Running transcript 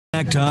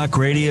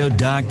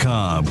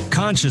ContactTalkRadio.com.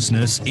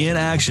 Consciousness in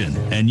action.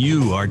 And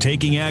you are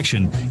taking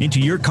action into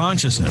your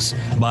consciousness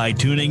by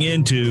tuning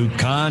into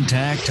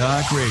Contact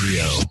Talk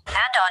Radio. And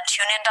on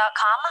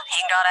TuneIn.com,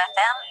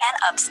 Hing.fm, and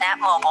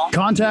UpSnap Mobile.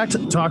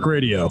 Contact Talk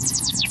Radio.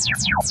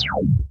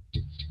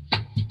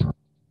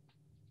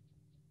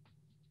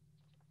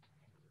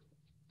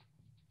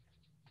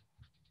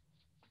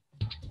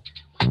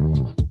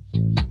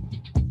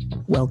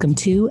 Welcome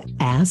to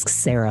Ask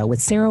Sara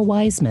with Sara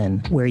Wiseman,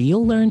 where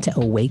you'll learn to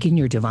awaken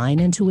your divine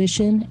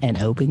intuition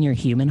and open your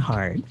human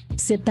heart.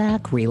 Sit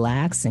back,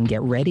 relax, and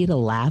get ready to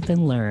laugh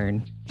and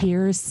learn.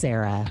 Here's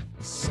Sara.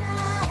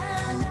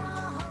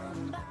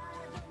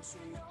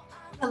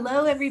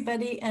 Hello,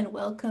 everybody, and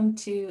welcome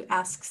to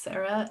Ask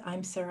Sara.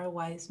 I'm Sara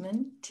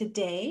Wiseman.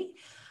 Today,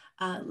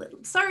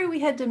 sorry we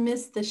had to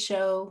miss the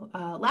show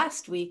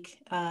last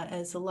week.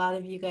 As a lot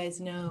of you guys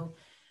know,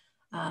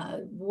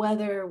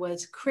 weather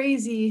was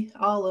crazy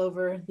all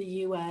over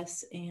the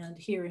US, and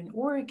here in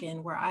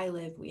Oregon, where I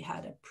live, we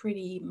had a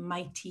pretty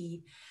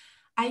mighty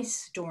ice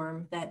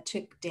storm that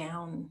took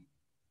down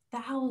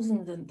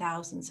thousands and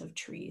thousands of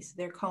trees.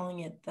 They're calling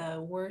it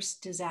the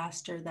worst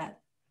disaster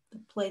that the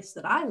place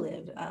that I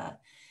live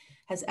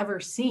has ever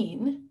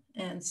seen.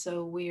 And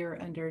so we're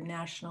under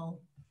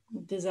national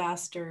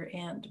disaster,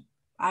 and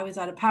I was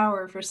out of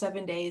power for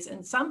 7 days,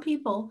 and some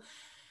people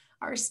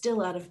are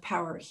still out of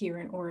power here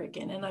in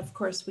Oregon. And of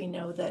course, we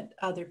know that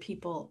other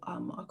people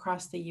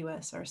across the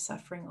US are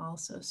suffering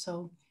also.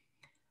 So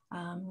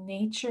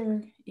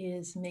nature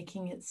is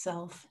making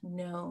itself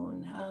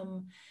known.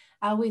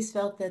 I always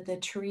felt that the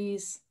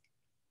trees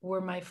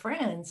were my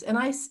friends, and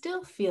I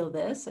still feel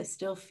this. I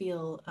still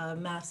feel a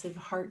massive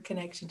heart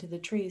connection to the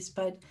trees,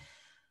 but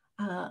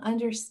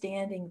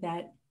understanding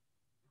that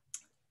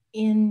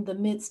in the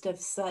midst of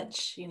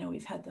such,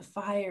 we've had the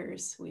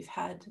fires, we've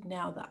had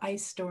now the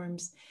ice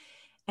storms,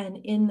 and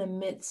in the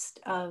midst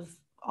of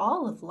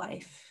all of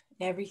life,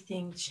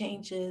 everything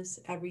changes,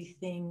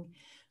 everything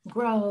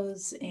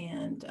grows.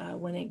 And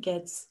when it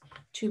gets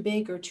too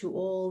big or too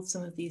old,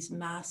 some of these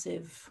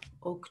massive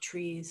oak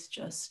trees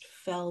just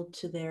felled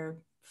to the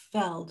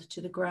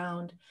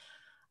ground.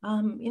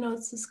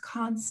 It's this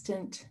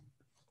constant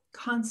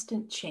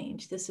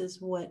change. This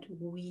is what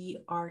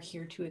we are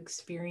here to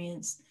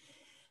experience.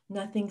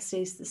 Nothing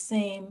stays the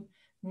same.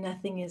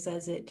 Nothing is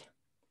as it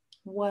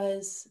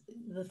was.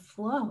 The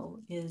flow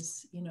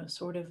is,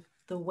 sort of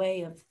the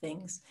way of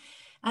things.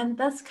 And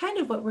that's kind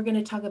of what we're going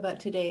to talk about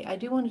today. I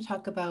do want to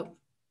talk about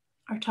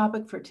our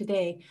topic for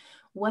today.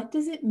 What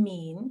does it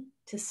mean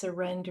to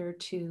surrender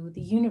to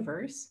the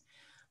universe?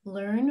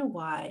 Learn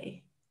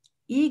why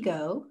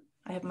ego,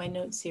 I have my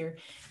notes here,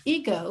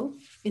 ego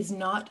is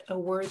not a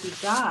worthy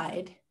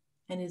guide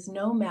and is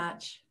no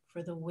match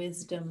for the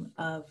wisdom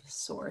of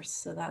source.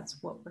 So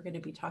that's what we're going to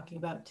be talking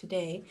about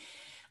today.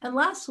 And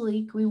last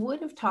week, we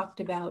would have talked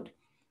about,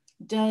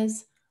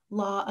 does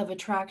law of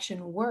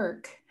attraction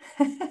work?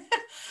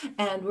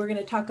 And we're going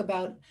to talk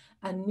about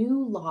a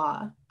new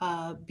law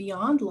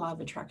beyond law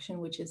of attraction,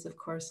 which is, of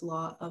course,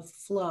 law of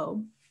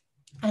flow.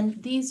 And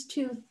these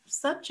two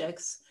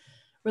subjects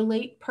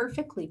relate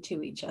perfectly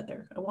to each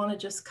other. I want to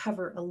just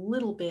cover a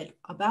little bit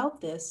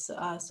about this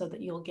so that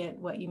you'll get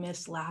what you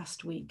missed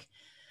last week.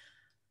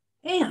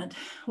 And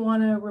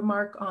want to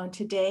remark on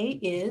today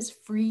is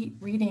Free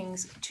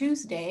Readings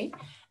Tuesday.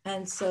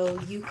 And so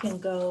you can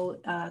go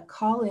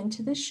call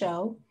into the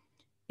show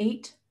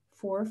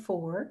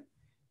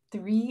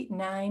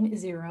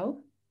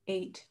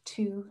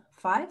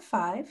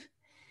 844-390-8255,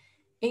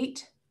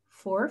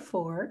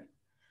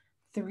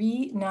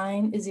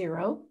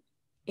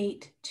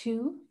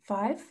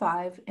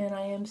 844-390-8255. And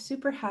I am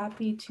super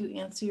happy to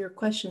answer your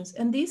questions.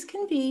 And these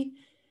can be,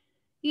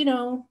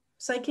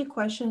 psychic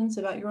questions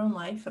about your own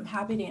life. I'm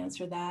happy to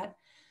answer that.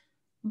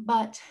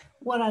 But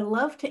what I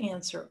love to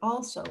answer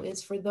also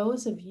is for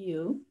those of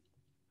you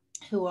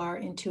who are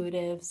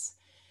intuitives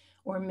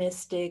or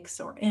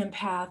mystics or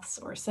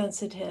empaths or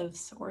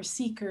sensitives or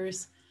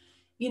seekers,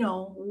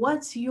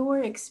 what's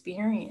your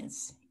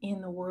experience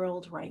in the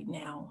world right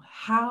now?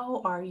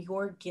 How are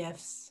your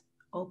gifts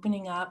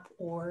opening up?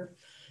 Or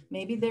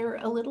maybe they're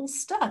a little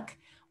stuck,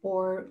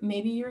 or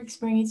maybe you're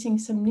experiencing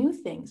some new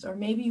things, or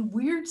maybe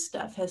weird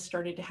stuff has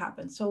started to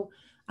happen. So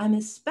I'm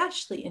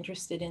especially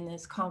interested in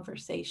this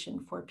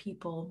conversation for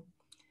people,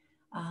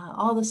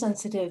 all the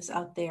sensitives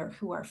out there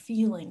who are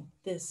feeling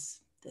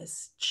this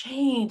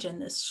change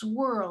and this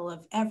swirl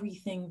of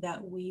everything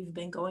that we've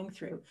been going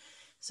through.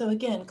 So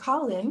again,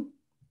 call in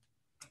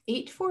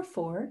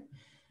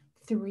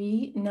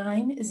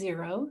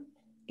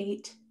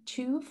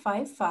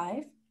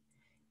 844-390-8255,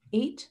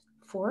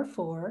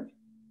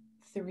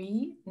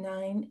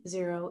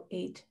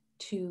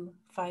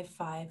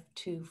 844-390-8255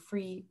 to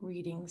Free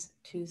Readings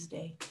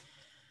Tuesday.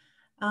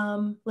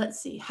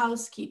 Let's see,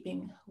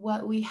 housekeeping.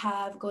 What we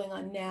have going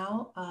on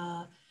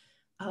now,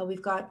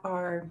 we've got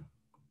our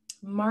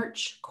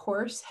March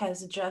course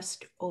has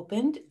just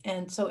opened.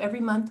 And so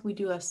every month we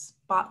do a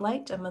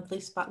spotlight, a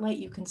monthly spotlight.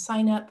 You can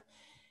sign up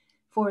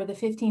for the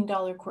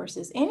 $15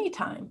 courses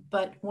anytime,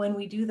 but when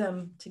we do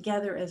them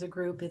together as a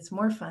group, it's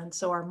more fun.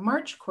 So our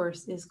March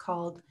course is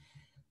called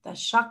the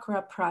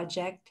Chakra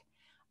Project,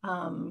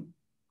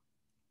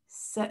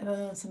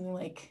 something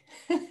like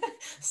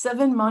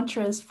 7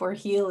 mantras for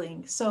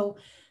healing. So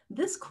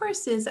this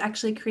course is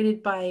actually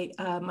created by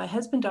my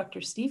husband,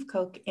 Dr. Steve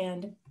Koch,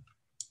 and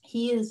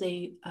he is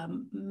a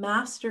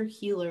master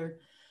healer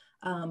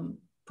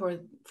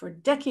for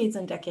decades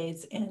and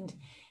decades. And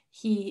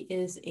he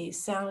is a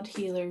sound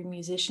healer,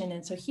 musician.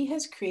 And so he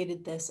has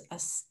created this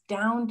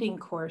astounding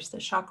course, the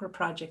Chakra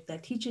Project,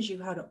 that teaches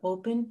you how to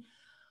open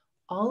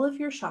all of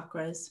your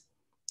chakras.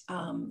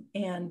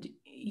 And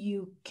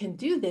you can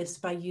do this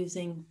by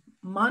using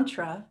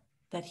mantra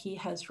that he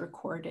has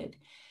recorded,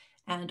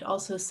 and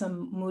also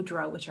some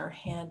mudra, which are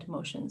hand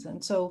motions.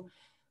 And so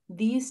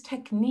these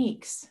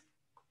techniques,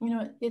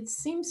 it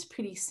seems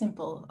pretty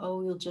simple.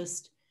 Oh, you'll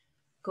just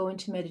go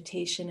into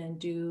meditation and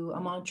do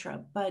a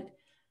mantra. But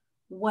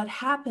what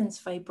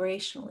happens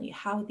vibrationally,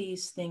 how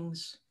these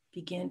things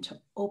begin to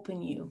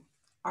open you,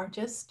 are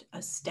just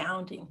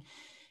astounding.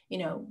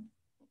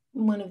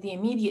 One of the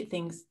immediate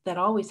things that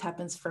always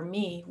happens for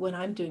me when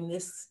I'm doing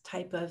this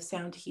type of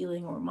sound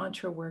healing or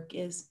mantra work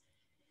is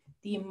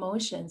the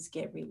emotions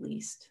get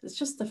released. It's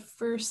just the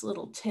first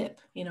little tip.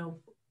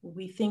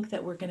 We think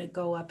that we're going to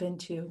go up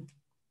into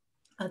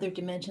other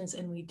dimensions,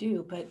 and we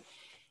do, but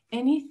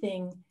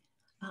anything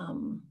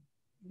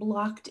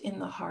blocked in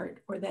the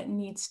heart or that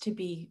needs to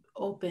be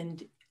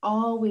opened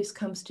always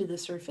comes to the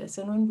surface.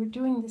 And when we're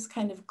doing this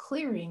kind of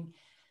clearing,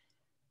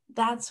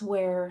 that's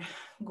where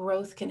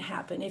growth can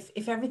happen.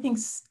 If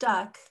everything's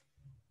stuck,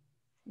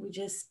 we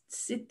just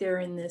sit there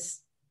in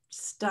this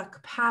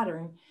stuck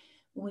pattern.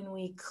 When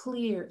we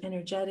clear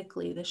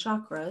energetically the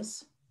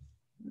chakras,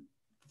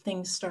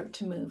 things start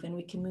to move and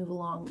we can move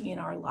along in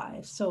our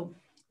lives. So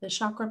the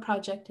Chakra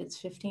Project,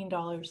 it's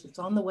 $15. It's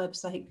on the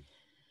website,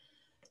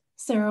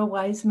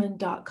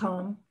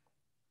 sarawiseman.com.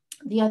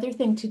 The other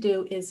thing to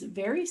do is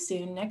very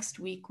soon, next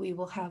week, we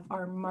will have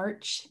our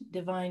March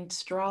Divine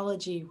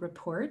Astrology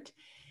report.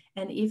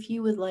 And if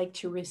you would like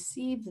to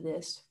receive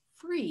this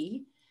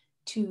free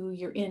to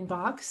your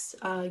inbox,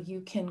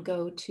 you can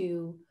go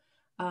to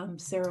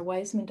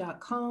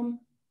sarawiseman.com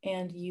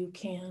and you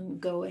can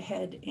go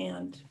ahead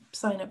and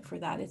sign up for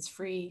that. It's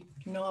free,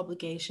 no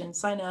obligation.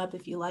 Sign up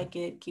if you like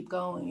it, keep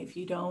going. If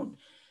you don't,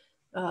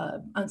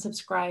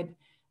 unsubscribe.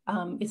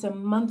 It's a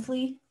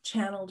monthly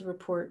channeled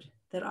report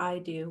that I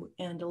do.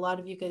 And a lot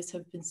of you guys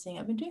have been saying,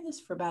 I've been doing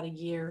this for about a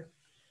year.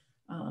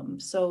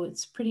 So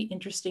it's a pretty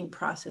interesting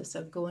process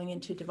of going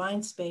into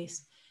divine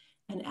space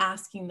and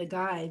asking the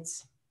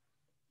guides,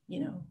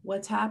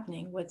 what's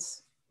happening,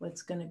 what's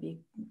going to be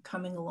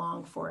coming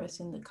along for us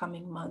in the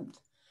coming month.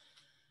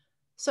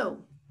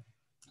 So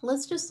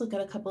let's just look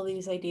at a couple of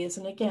these ideas.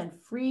 And again,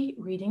 free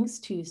readings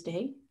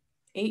Tuesday,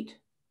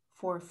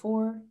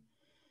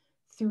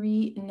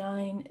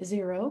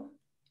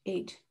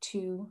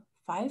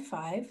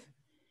 844-390-8255,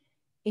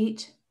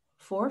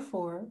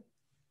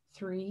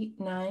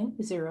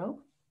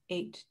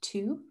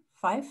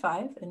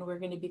 844-390-8255. And we're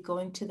going to be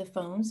going to the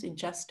phones in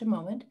just a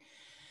moment.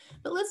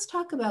 But let's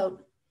talk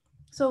about,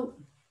 we're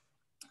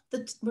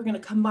going to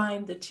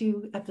combine the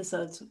two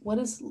episodes. What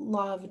is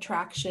law of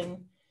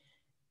attraction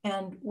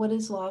and what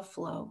is law of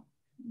flow?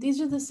 These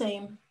are the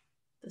same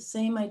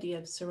idea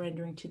of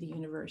surrendering to the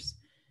universe.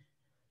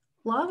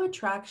 Law of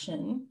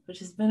attraction, which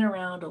has been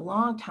around a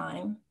long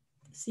time,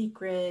 The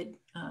Secret,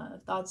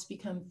 Thoughts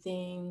Become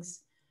Things,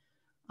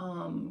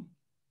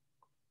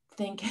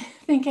 Think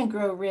and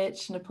Grow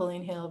Rich,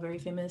 Napoleon Hill, very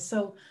famous.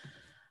 So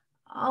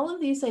all of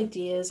these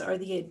ideas have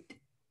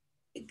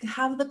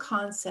the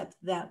concept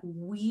that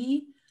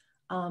we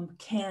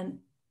can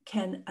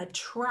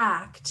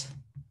attract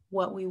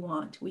what we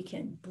want. We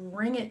can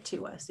bring it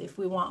to us. If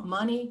we want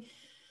money,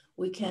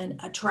 we can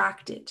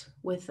attract it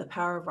with the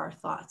power of our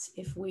thoughts.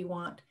 If we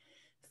want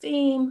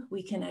fame,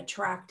 we can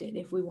attract it.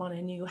 If we want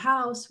a new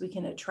house, we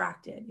can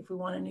attract it. If we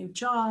want a new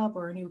job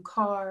or a new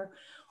car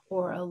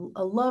or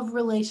a love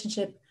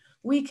relationship,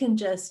 we can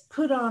just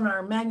put on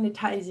our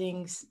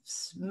magnetizing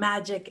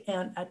magic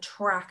and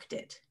attract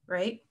it,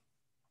 right?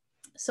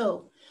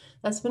 So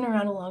that's been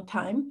around a long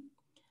time.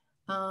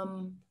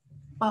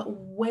 But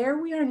where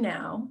we are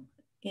now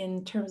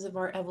in terms of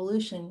our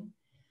evolution,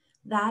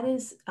 that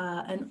is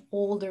an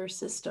older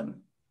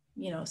system.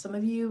 Some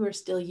of you are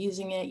still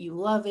using it. You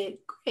love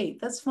it. Great.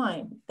 That's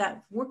fine.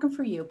 That's working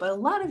for you. But a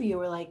lot of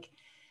you are like,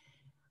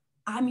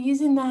 I'm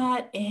using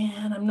that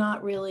and I'm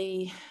not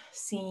really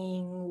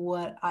seeing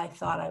what I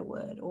thought I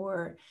would,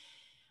 or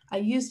I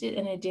used it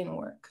and it didn't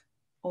work,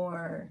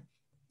 or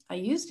I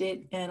used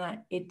it and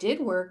it did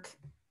work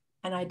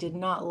and I did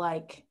not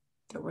like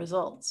the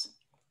results.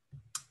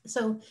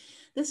 So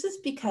this is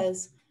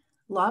because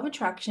law of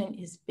attraction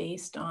is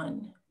based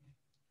on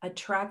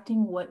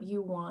attracting what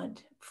you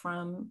want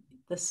from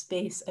the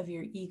space of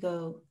your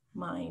ego,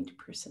 mind,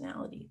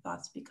 personality.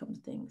 Thoughts become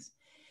things.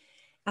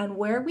 And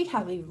where we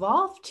have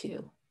evolved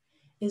to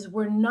is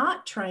we're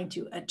not trying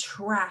to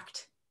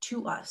attract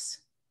to us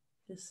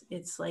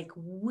It's like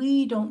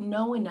we don't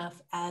know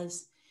enough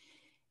as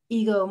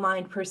ego,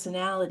 mind,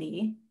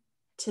 personality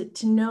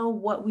to know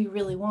what we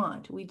really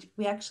want. We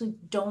actually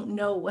don't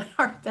know what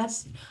our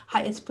best,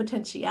 highest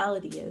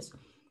potentiality is.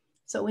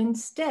 So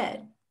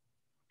instead,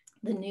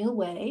 the new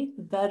way,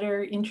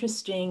 better,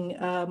 interesting,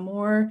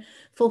 more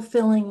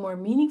fulfilling, more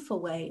meaningful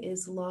way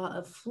is law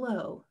of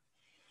flow,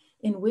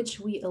 in which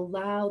we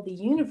allow the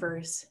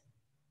universe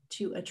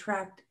to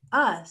attract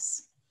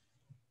us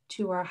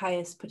to our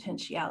highest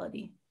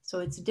potentiality.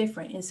 So it's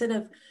different. Instead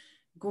of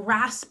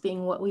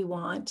grasping what we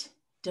want,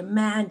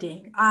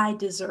 demanding, I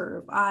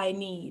deserve, I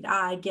need,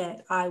 I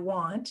get, I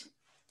want,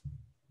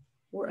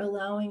 we're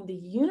allowing the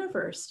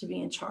universe to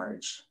be in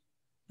charge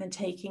and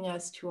taking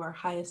us to our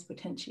highest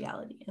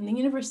potentiality. And the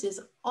universe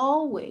is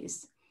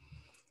always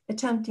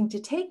attempting to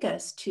take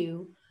us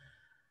to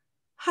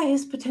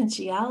highest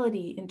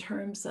potentiality in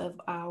terms of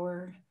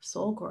our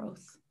soul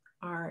growth,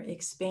 our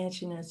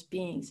expansion as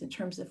beings, in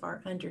terms of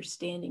our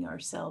understanding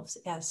ourselves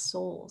as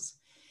souls.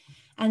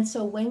 And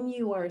so when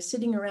you are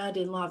sitting around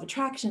in law of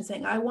attraction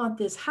saying, I want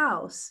this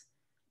house,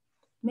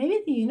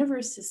 maybe the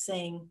universe is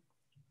saying,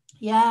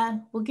 yeah,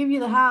 we'll give you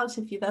the house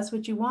if that's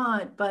what you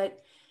want, but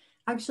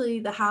actually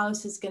the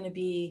house is going to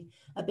be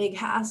a big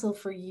hassle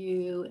for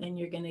you, and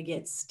you're going to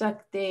get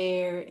stuck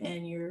there,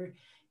 and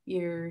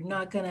you're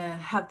not going to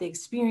have the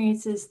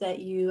experiences that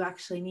you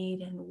actually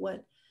need. And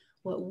what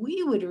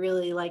we would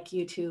really like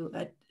you to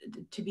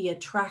be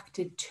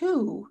attracted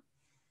to,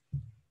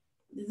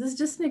 this is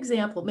just an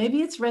example,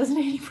 maybe it's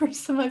resonating for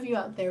some of you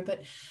out there,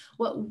 but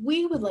what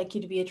we would like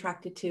you to be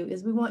attracted to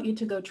is we want you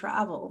to go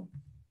travel,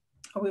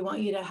 or we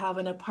want you to have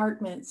an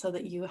apartment so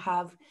that you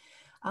have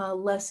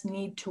less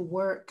need to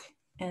work,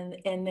 and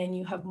then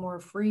you have more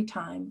free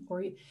time,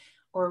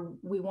 or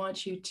we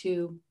want you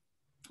to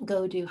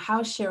go do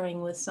house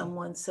sharing with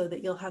someone so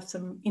that you'll have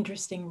some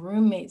interesting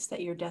roommates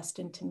that you're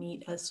destined to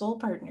meet as soul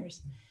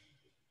partners.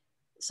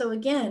 So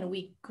again,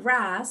 we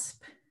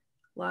grasp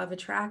law of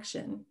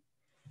attraction,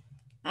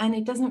 and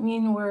it doesn't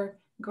mean we're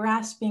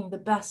grasping the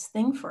best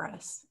thing for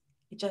us.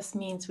 It just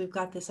means we've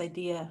got this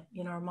idea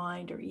in our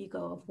mind or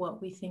ego of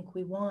what we think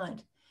we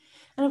want.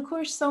 And of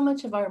course, so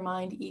much of our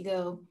mind,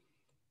 ego,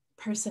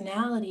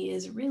 personality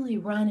is really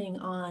running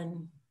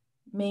on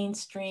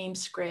mainstream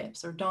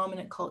scripts or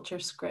dominant culture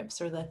scripts,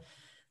 or the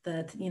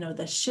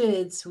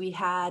shoulds we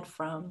had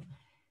from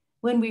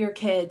when we were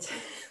kids.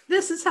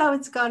 This is how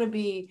it's got to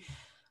be.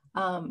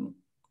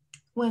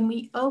 When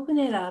we open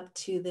it up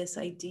to this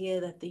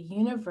idea that the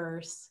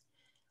universe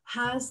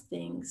has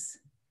things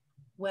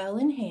well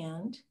in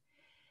hand,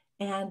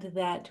 and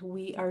that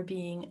we are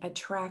being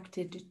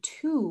attracted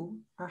to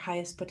our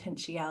highest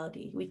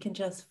potentiality, we can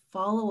just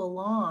follow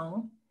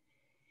along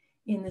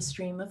in the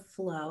stream of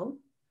flow.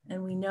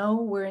 And we know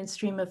we're in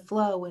stream of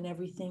flow when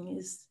everything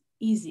is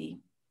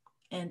easy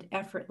and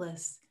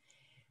effortless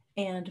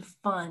and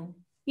fun.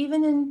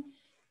 Even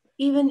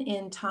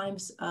in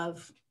times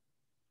of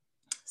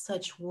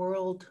such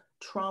world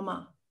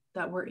trauma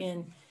that we're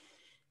in,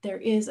 there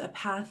is a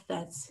path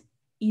that's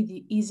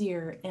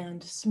easier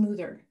and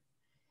smoother.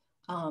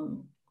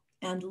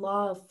 And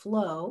law of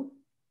flow,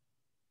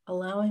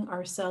 allowing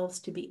ourselves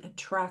to be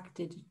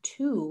attracted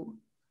to,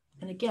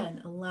 and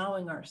again,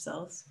 allowing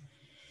ourselves.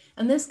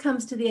 And this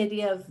comes to the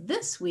idea of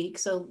this week.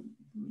 So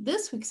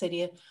this week's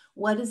idea,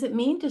 what does it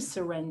mean to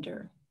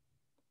surrender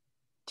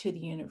to the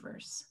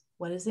universe?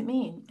 What does it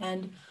mean?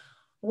 And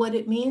what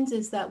it means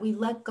is that we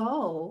let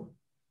go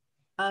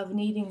of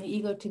needing the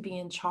ego to be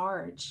in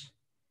charge.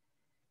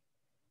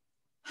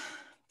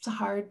 It's a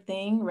hard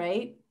thing,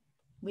 right?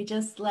 We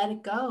just let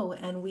it go,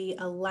 and we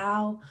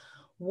allow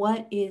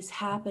what is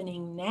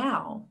happening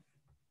now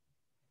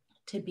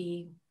to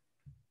be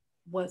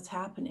what's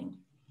happening.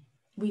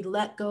 We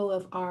let go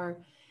of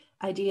our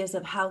ideas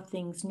of how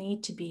things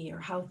need to be, or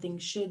how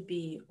things should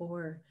be,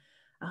 or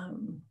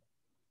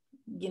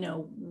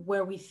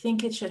where we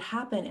think it should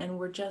happen, and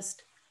we're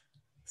just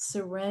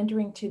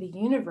surrendering to the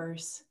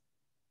universe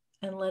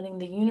and letting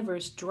the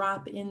universe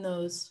drop in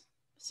those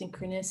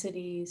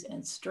synchronicities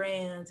and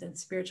strands and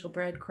spiritual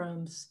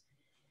breadcrumbs.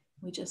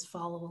 We just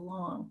follow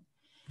along.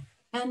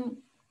 And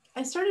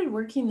I started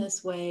working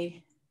this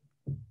way.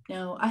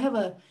 Now,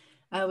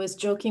 I was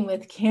joking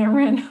with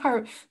Cameron,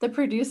 the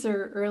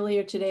producer,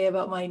 earlier today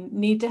about my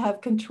need to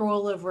have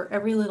control over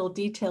every little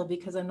detail,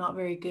 because I'm not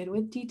very good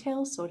with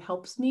details, so it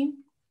helps me.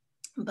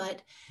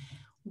 But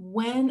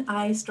when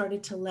I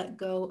started to let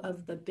go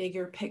of the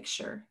bigger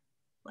picture,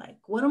 like,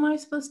 what am I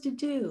supposed to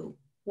do?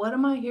 What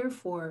am I here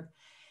for?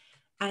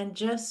 And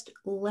just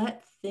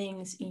let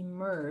things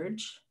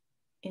emerge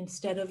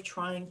instead of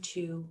trying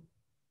to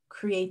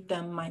create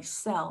them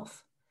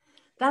myself,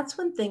 that's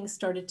when things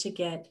started to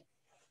get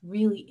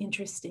really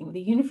interesting.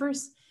 The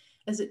universe,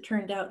 as it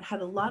turned out,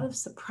 had a lot of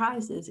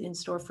surprises in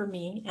store for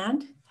me,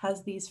 and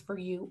has these for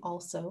you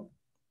also.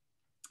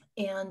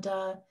 And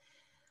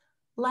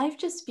life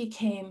just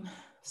became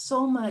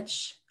so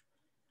much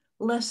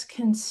less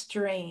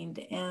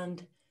constrained,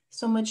 and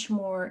so much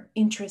more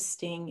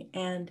interesting,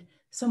 and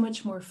so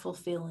much more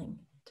fulfilling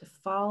to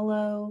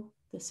follow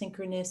the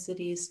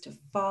synchronicities, to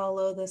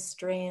follow the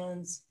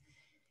strands,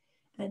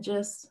 and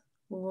just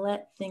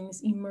let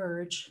things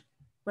emerge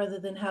rather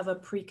than have a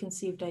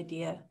preconceived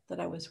idea that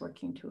I was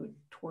working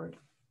toward.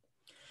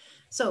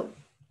 So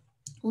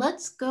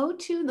let's go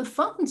to the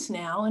phones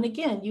now. And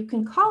again, you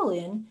can call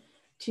in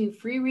to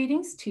Free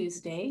Readings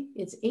Tuesday.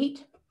 It's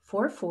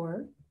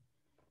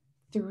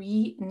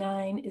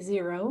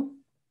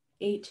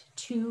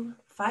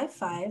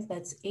 844-390-8255.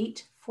 That's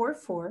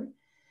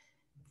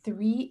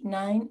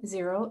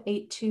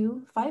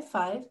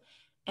 844-390-8255.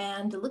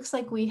 And it looks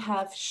like we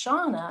have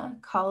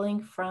Shauna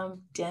calling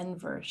from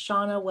Denver.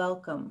 Shauna,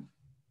 welcome.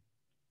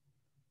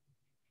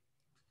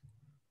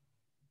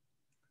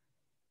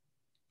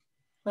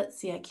 Let's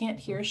see, I can't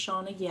hear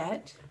Shauna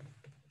yet.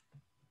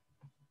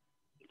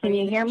 Can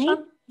you hear me?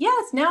 Shauna?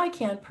 Yes, now I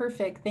can.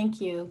 Perfect.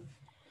 Thank you.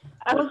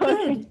 Well,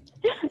 good.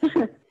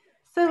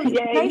 So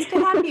nice to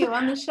have you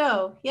on the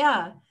show.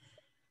 Yeah.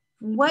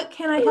 What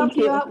can I help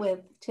you out with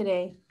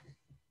today?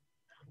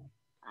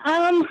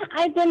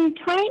 I've been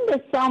trying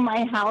to sell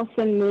my house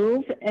and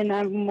move, and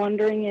I'm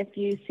wondering if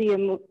you see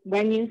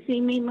when you see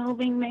me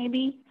moving,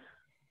 maybe,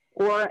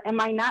 or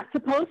am I not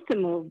supposed to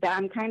move?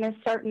 I'm kind of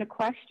starting to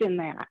question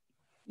that.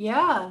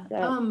 Yeah.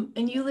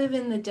 And you live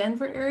in the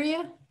Denver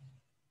area?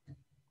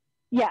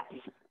 Yes.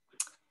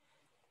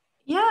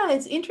 Yeah,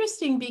 it's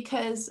interesting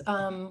because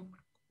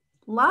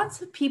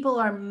lots of people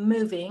are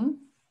moving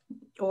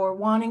or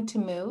wanting to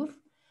move,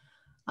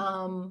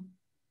 and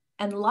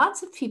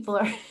lots of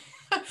people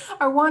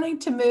are wanting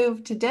to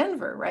move to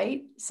Denver,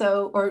 right?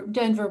 So, or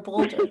Denver,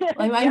 Boulder.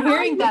 I'm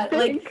hearing that,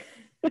 like,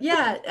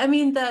 yeah, I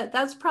mean,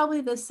 that's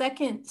probably the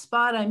second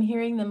spot I'm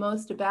hearing the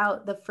most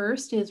about. The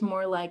first is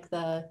more like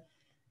the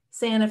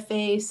Santa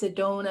Fe,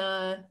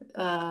 Sedona,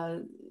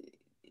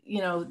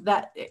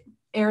 that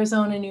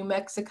Arizona, New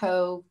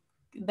Mexico,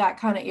 that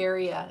kind of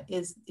area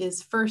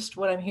is first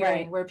what I'm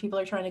hearing, right, where people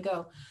are trying to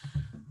go.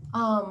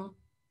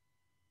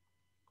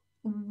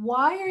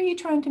 Why are you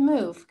trying to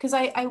move? Because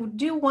I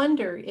do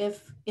wonder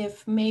if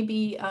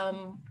maybe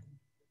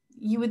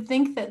you would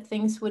think that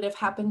things would have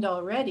happened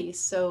already.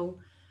 So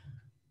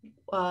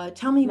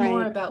tell me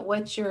more about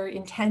what your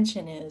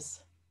intention is.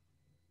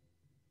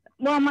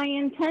 Well, my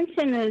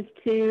intention is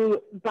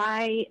to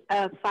buy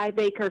a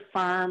 5-acre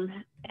farm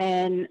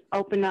and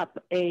open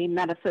up a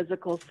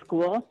metaphysical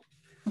school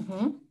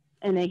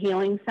and a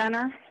healing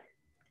center.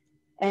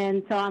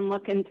 And so I'm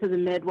looking to the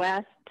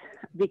Midwest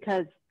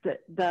because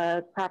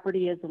the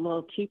property is a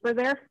little cheaper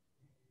there.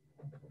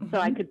 So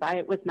I could buy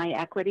it with my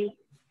equity.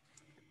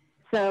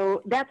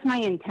 So that's my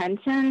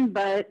intention,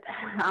 but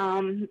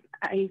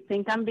I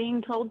think I'm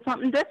being told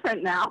something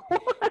different now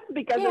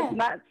because it's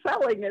not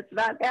selling, it's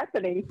not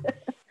happening.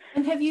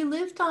 And have you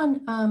lived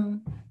in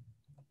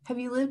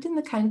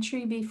the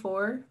country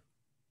before?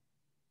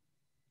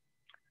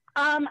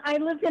 I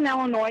lived in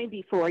Illinois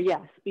before,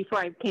 yes, before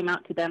I came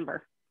out to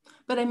Denver.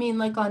 But I mean,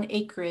 like on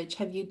acreage,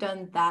 have you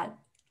done that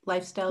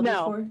lifestyle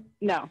before?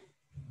 No.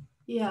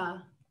 Yeah.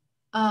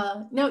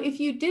 Now, if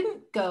you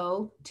didn't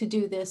go to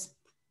do this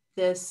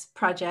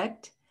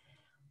project,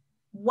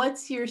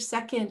 what's your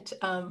second?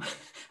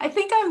 I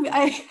think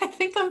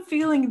I'm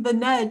feeling the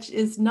nudge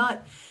is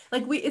not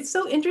like it's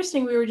so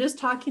interesting. We were just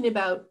talking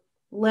about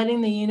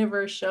letting the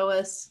universe show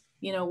us,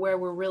 where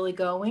we're really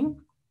going.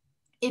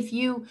 If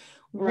you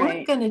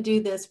weren't going to do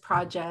this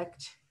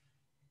project,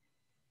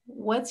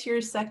 what's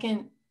your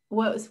second?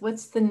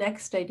 What's the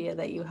next idea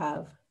that you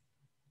have?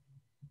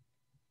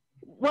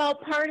 Well,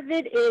 part of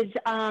it is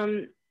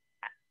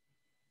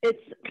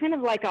it's kind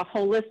of like a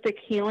holistic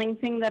healing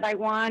thing that I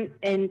want,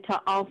 and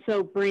to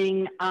also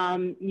bring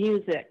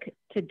music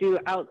to do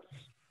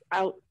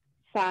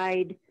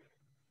outside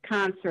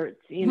concerts,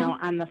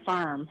 on the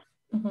farm,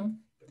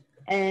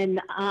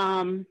 and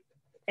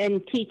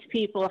teach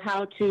people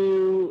how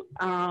to,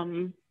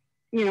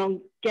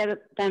 get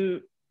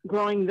them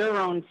growing their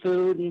own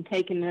food and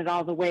taking it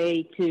all the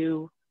way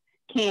to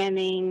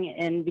canning,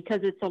 and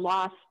because it's a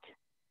lost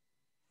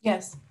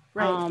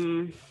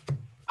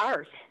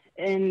art,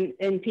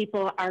 and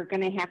people are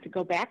going to have to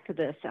go back to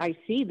this. I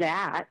see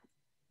that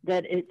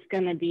it's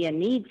going to be a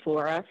need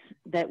for us,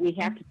 that we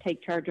have to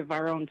take charge of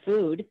our own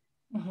food.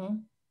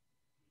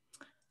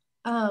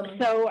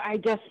 So I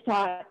just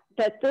thought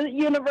that the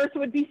universe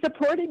would be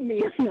supporting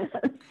me in this.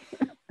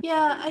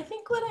 Yeah, I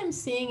think what I'm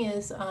seeing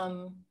is,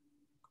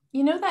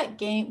 that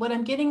game, what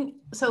I'm getting,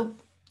 so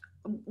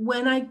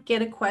when I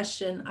get a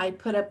question, I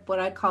put up what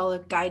I call a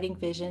guiding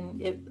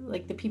vision.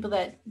 Like the people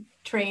that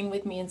train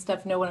with me and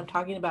stuff know what I'm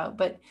talking about,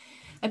 but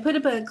I put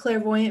up a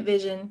clairvoyant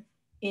vision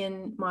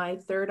in my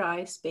third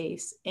eye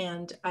space.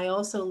 And I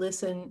also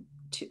listen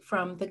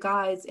from the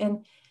guides,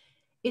 and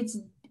it's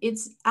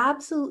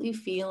absolutely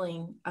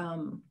feeling,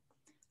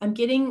 I'm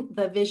getting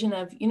the vision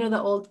of,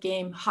 the old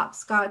game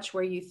hopscotch,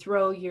 where you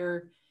throw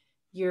your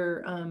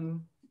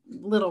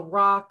little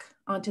rock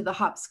onto the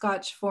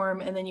hopscotch form,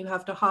 and then you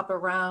have to hop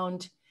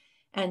around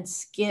and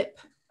skip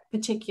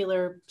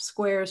particular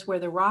squares where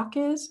the rock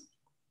is.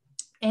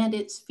 And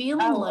it's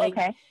feeling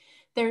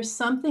there's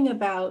something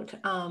about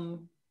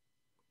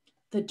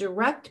the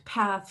direct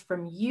path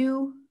from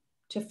you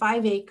to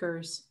 5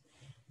 acres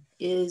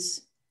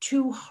is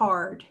too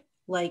hard.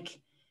 Like,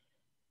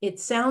 it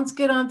sounds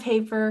good on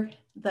paper.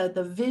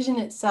 The vision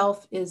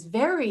itself is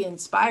very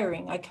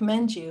inspiring. I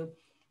commend you.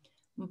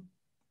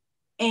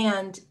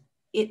 And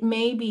it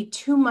may be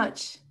too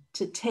much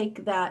to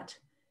take that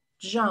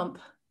jump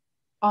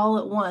all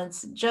at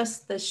once.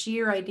 Just the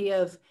sheer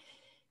idea of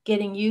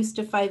getting used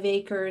to 5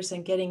 acres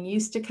and getting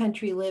used to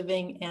country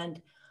living,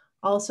 and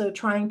also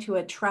trying to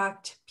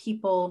attract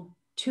people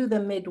to the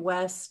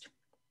Midwest,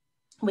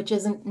 which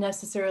isn't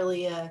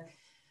necessarily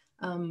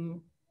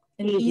an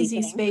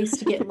easy space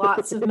to get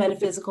lots of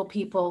metaphysical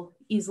people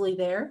easily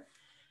there.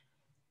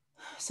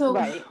 So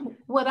Right.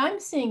 what I'm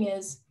seeing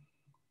is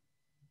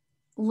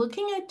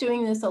looking at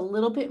doing this a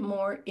little bit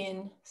more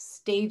in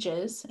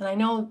stages. And I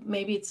know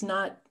maybe it's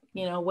not,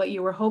 what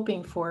you were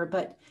hoping for,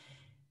 but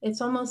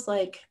it's almost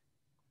like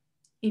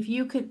if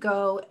you could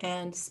go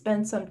and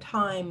spend some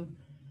time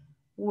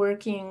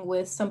working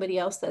with somebody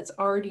else that's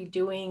already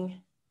doing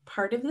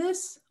part of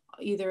this,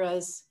 either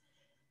as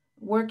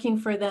working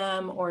for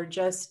them or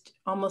just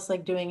almost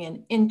like doing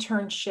an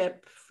internship,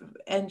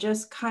 and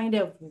just kind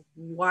of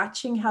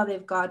watching how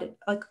they've got it,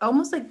 like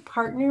almost like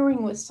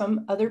partnering with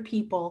some other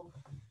people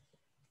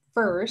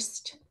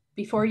first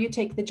before you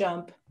take the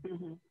jump.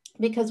 Mm-hmm.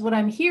 Because what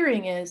I'm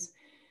hearing is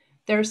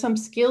there are some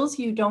skills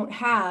you don't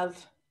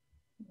have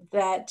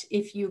that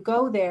if you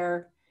go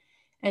there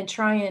and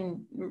try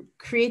and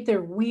create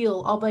the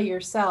wheel all by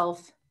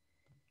yourself,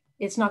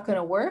 it's not going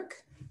to work.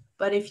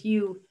 But if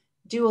you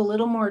do a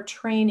little more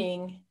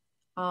training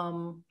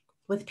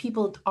with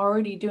people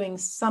already doing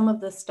some of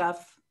the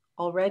stuff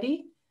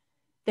already,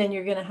 then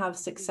you're going to have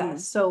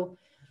success. So,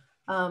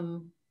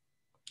 and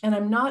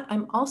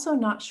I'm also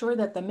not sure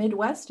that the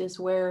Midwest is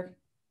where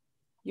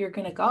you're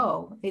going to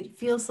go. It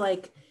feels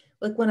like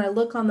when I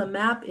look on the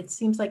map, it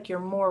seems like you're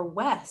more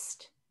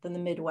west than the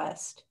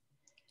Midwest.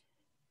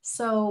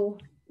 So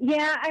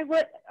yeah, I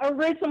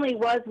originally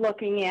was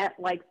looking at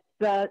like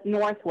the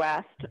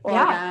Northwest,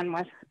 Oregon,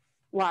 West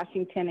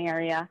Washington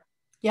area.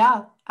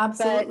 Yeah,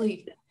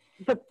 absolutely.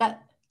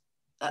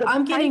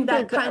 I'm getting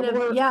that kind of,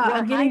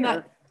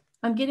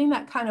 I'm getting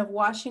that kind of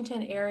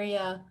Washington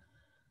area.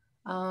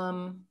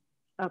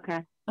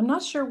 Okay. I'm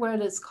not sure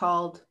what it's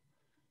called.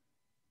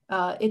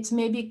 It's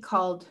maybe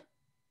called,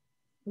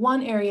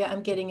 one area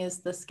I'm getting is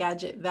the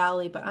Skagit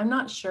Valley, but I'm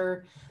not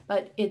sure,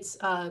 but it's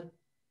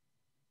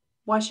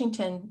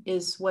Washington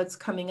is what's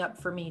coming up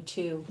for me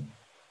too.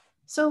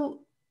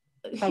 So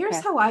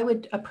here's how I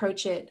would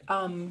approach it.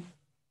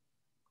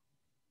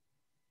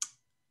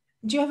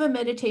 Do you have a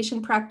meditation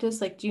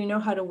practice? Like, do you know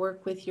how to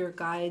work with your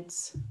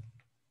guides?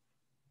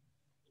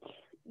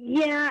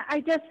 Yeah, I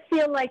just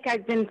feel like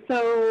I've been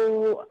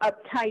so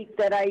uptight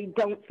that I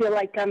don't feel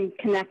like I'm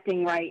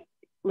connecting right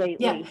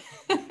lately. Yeah.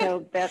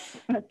 So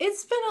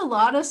it's been a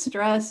lot of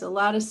stress, a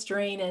lot of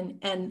strain,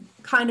 and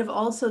kind of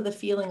also the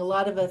feeling a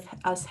lot of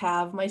us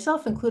have,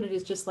 myself included,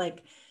 is just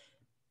like,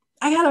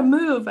 I gotta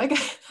move.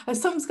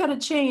 Something's gotta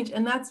change.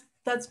 And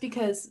that's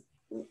because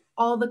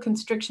all the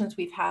constrictions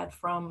we've had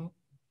from,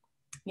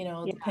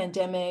 the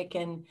pandemic,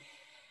 and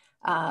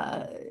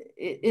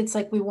it's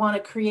like we want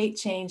to create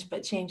change,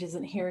 but change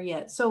isn't here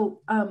yet.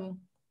 So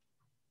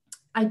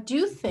I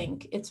do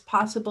think it's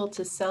possible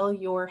to sell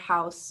your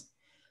house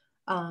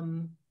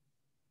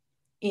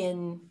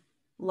in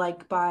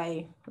like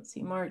by,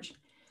 March,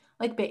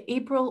 like by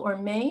April or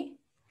May.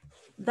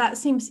 That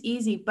seems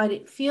easy, but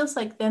it feels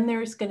like then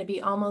there's going to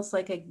be almost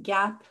like a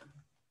gap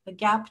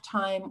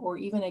time, or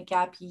even a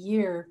gap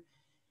year,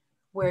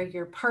 where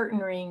you're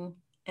partnering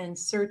and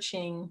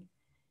searching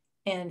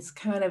and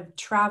kind of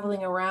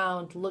traveling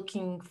around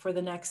looking for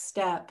the next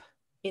step.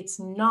 It's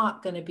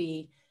not going to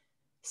be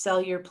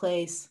sell your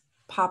place,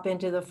 pop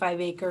into the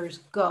 5 acres,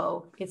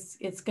 go.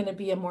 It's going to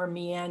be a more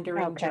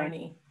meandering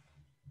journey.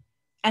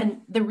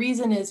 And the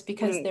reason is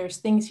because there's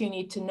things you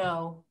need to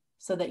know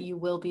so that you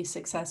will be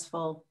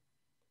successful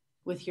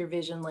with your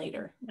vision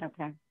later.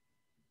 Okay.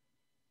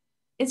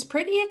 It's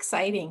pretty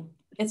exciting.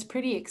 It's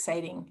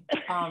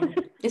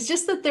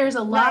just that there's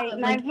a lot of,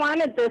 and I've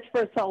wanted this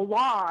for so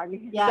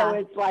long. Yeah. So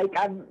it's like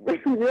I'm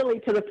really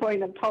to the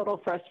point of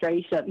total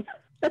frustration.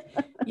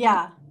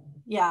 Yeah.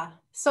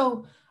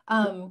 So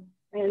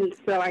and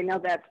so I know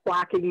that's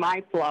blocking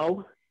my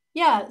flow.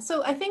 Yeah.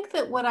 So I think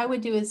that what I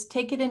would do is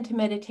take it into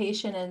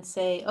meditation and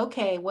say,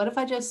 okay, what if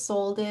I just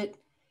sold it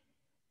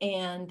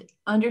and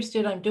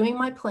understood I'm doing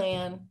my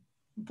plan,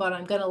 but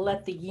I'm going to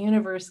let the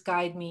universe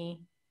guide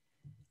me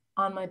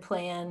on my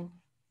plan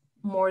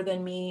more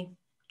than me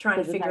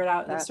trying to figure it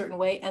out in a certain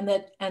way, and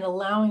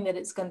allowing that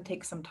it's going to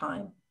take some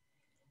time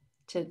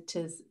to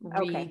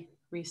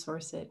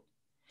resource it.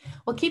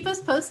 Well, keep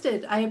us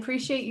posted. I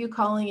appreciate you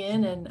calling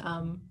in,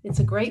 and it's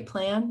a great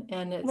plan,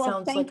 and it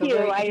sounds like a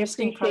very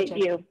interesting project.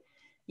 You.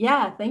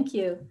 Yeah, thank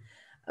you.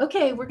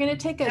 Okay, we're going to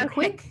take a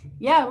quick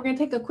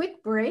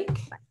break,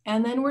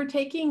 and then we're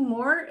taking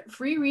more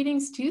free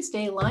readings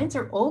Tuesday. Lines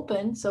are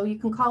open, so you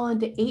can call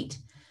into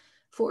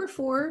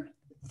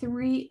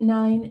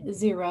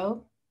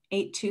 844-390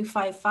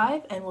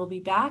 8255, and we'll be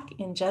back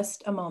in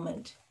just a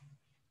moment.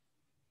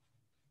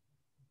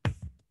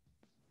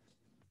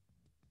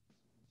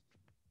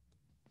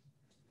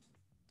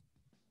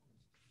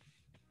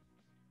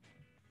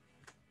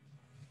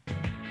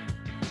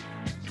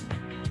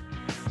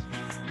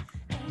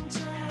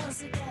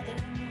 Angels are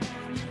gathering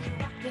around me,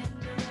 rocking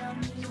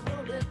around me,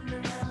 rolling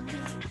around me.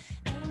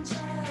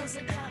 Angels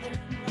are gathering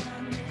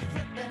around me,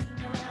 flipping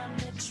around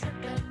me,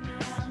 tripping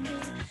around me.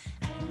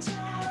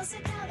 Angels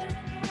are gathering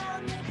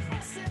around me,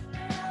 pressing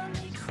around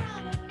me,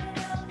 crowding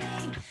around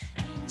me.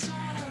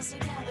 Angels are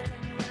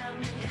gathering around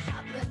me,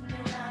 hopping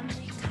around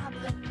me,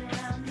 cobbling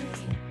around me.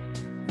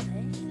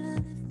 They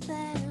lift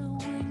their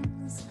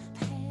wings,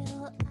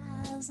 pale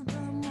as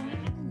the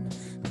moon.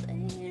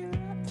 They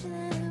wrap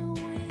their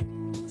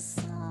wings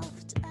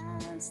soft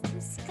as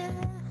the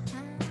sky.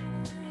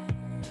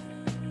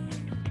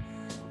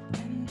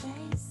 And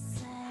they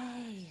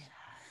say,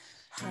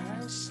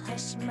 hush,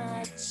 hush,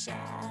 my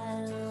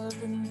child.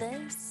 And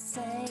they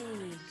say,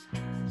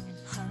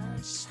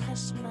 hush,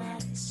 hush, my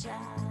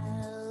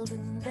child.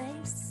 And they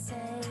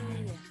say,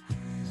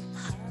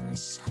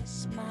 hush,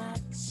 hush, my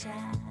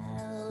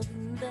child.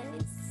 And they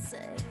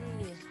say,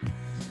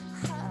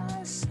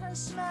 hush,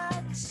 hush,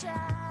 my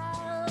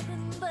child.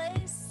 And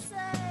they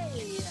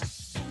say,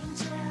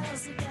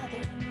 angels are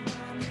gathering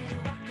around me,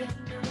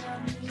 rocking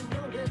around me,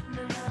 rolling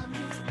around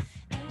me.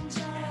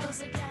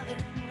 Angels are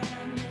gathering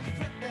around me,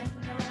 flipping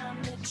around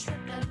me,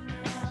 tripping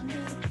around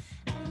me.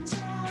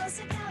 Angels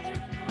are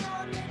gathering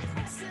around me,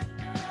 pressing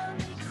around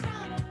me,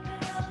 crowding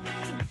around me.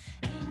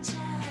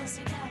 Angels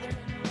are gathering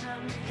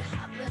around me,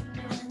 hopping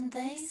around.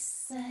 They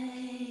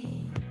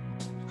say,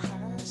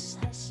 hush,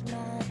 hush,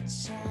 my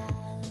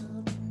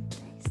child.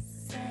 They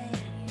say,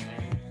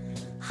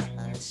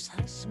 hush,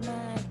 hush,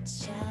 my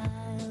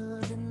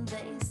child. And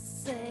they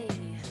say,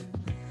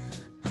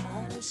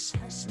 hush,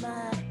 hush,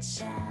 my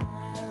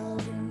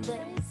child. And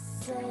they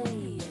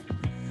say,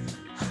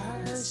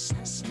 hush,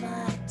 hush,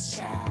 my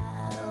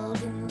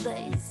child. And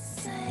they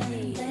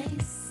say,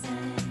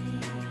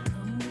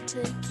 come to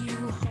take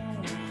you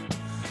home.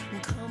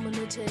 I'm coming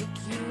to take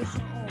you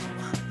home.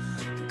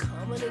 I'm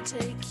coming to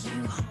take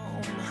you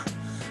home.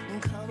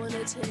 I'm coming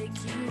to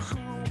take you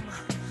home.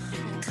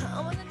 I'm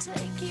coming to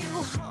take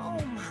you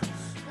home.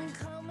 I'm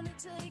coming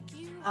to take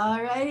you home.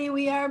 All righty,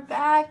 we are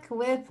back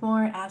with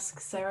more Ask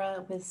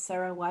Sara with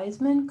Sara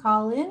Wiseman.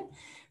 Call in.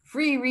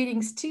 Free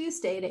readings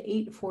Tuesday to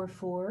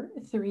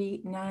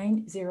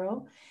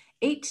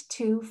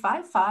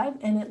 844-390-8255.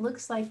 And it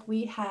looks like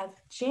we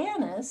have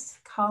Janice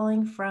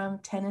calling from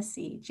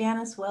Tennessee.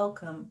 Janice,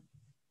 welcome.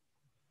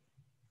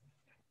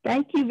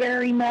 Thank you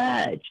very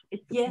much.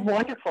 It's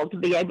wonderful to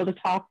be able to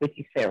talk with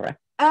you, Sara.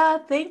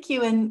 Thank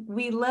you. And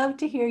we love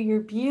to hear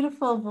your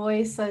beautiful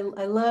voice. I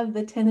love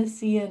the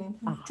Tennessean,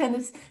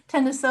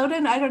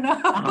 Tennessean, I don't know,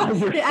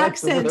 the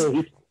accent.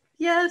 Sweet.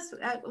 Yes,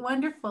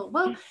 wonderful.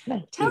 Well,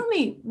 tell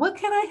me, what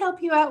can I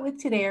help you out with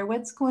today, or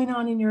what's going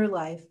on in your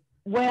life?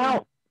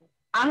 Well,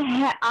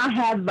 I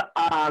have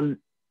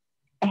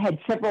had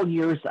several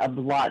years of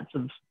lots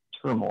of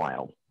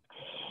turmoil,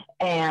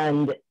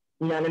 and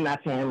none of my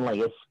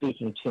family is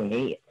speaking to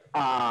me.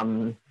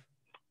 Although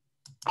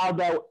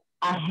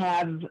I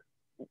have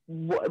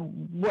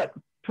what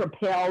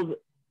propelled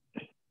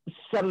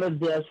some of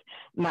this.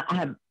 My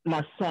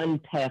son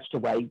passed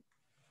away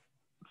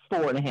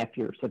 4.5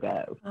 years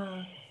ago.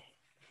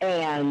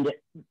 And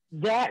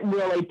that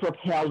really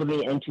propelled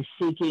me into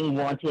seeking,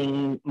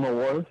 wanting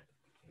more.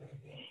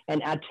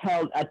 And I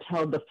told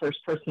the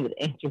first person that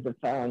answered the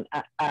phone,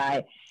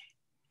 I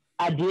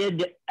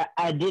did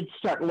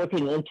start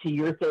looking into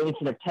your things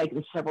and have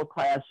taken several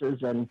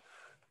classes. And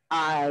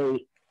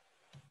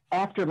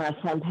after my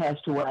son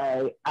passed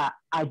away, I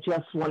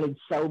just wanted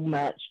so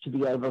much to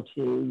be able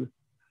to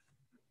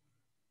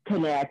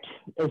connect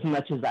as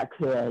much as I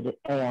could.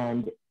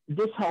 And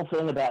this whole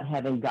thing about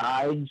having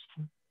guides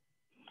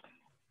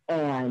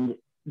and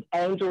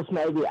angels,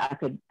 maybe I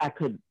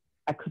could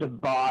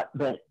have bought,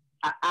 but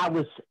I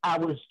was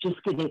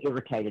just getting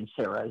irritated,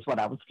 Sara, is what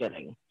I was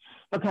getting,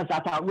 because I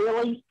thought,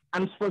 really,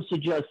 I'm supposed to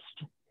just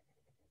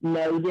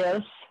know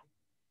this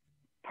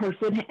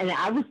person, and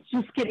I was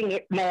just getting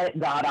mad at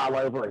God all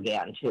over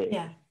again too.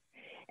 Yeah.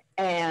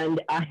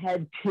 And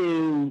I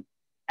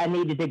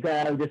needed to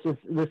go. This was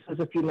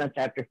a few months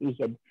after he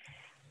had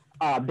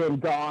been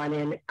gone,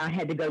 and I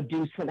had to go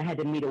do something. I had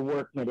to meet a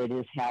workman at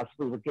his house.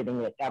 I was getting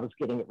it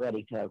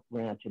ready to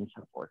rent and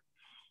so forth.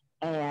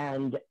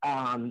 And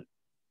I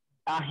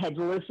had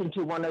listened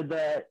to one of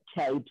the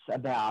tapes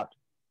about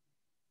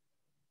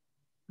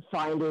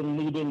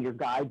meeting your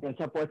guides and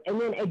so forth. And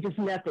then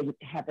nothing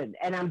happened.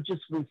 And I was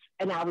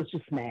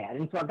just mad.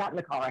 And so I got in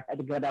the car. I had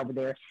to get over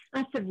there.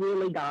 I said,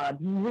 really, God,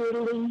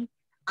 really?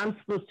 I'm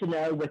supposed to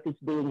know what this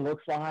being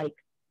looks like?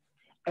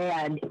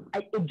 And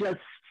it just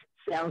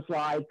sounds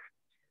like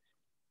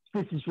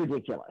this is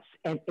ridiculous.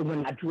 And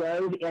when I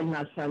drove in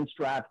my son's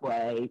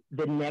driveway,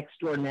 the next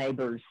door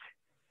neighbor's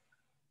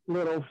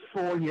little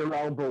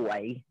 4-year-old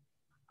boy,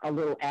 a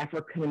little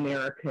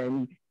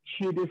African-American,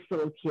 cutest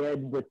little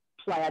kid with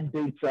plaid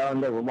boots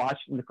on. They were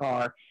washing the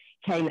car,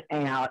 came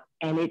out,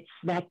 and it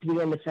smacked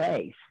me in the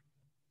face.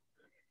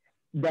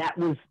 That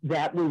was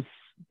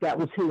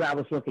who I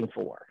was looking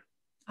for.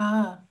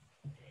 Ah.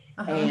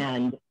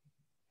 Uh-huh.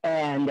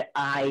 And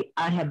I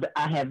have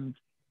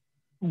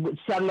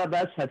some of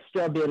us have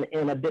still been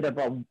in a bit of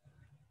a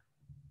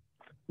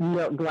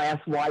milk glass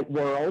white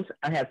world.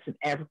 I have some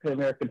African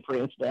American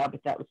friends now,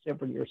 but that was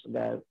several years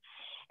ago,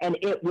 and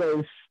it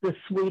was the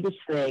sweetest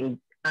thing.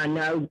 I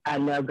know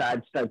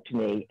God spoke to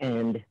me,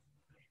 and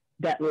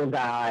that little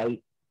guy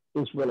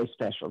is really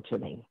special to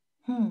me.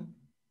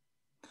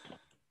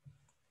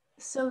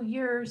 So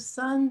your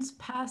son's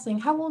passing.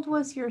 How old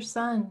was your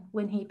son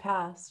when he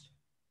passed?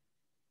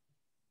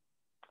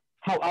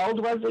 How old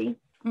was he?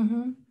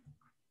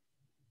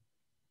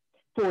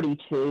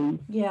 42.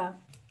 Yeah.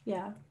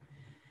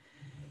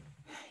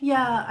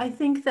 I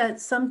think that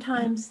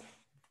sometimes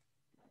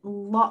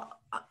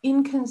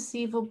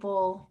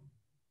inconceivable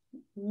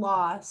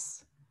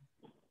loss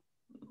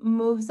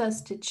moves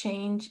us to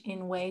change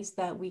in ways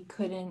that we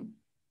couldn't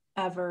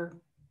ever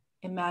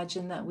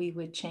imagine that we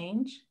would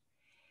change.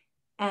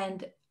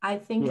 And I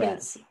think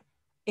it's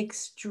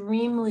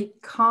extremely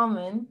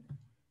common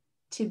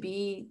to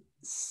be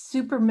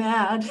super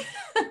mad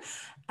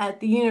at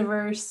the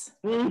universe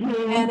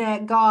and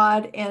at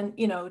God. And,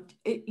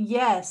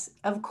 yes,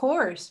 of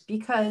course,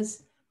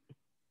 because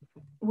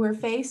we're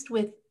faced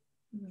with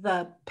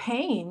the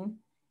pain,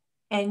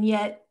 and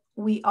yet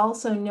we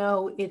also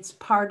know it's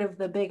part of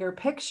the bigger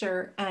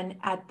picture. And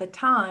at the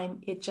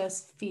time, it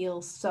just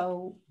feels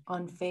so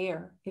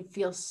unfair. It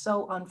feels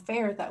so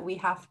unfair that we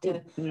have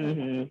to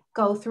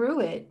go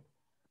through it.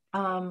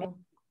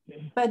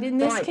 But in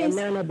this case, and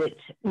none of it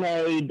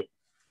made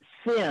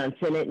sense.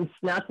 And it's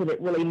not that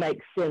it really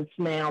makes sense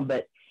now,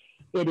 but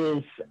it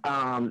is,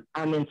 I'm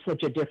in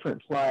such a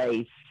different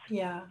place.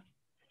 Yeah.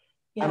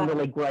 I'm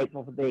really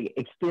grateful for the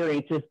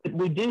experiences.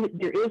 But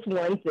there is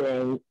one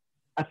thing,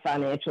 a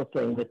financial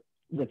thing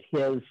with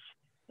his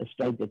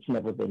estate that's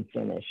never been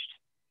finished.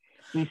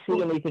 Do you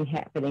see anything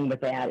happening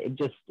with that?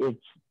 It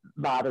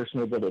bothers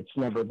me that it's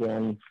never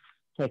been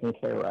taken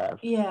care of.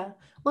 Yeah.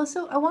 Well,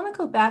 so I want to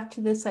go back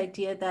to this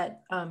idea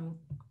that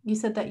you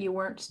said that you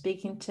weren't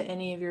speaking to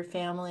any of your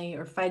family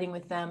or fighting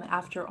with them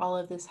after all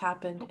of this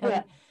happened.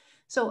 And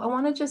so I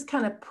want to just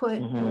kind of put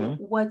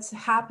what's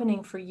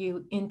happening for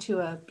you into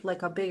a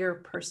bigger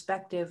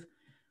perspective.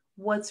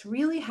 What's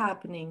really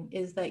happening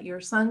is that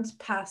your son's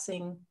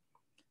passing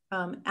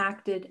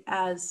acted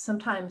as,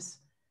 sometimes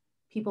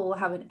people will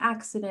have an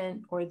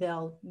accident, or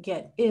they'll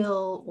get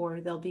ill, or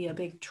there'll be a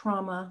big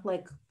trauma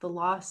like the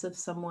loss of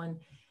someone,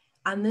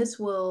 and this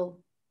will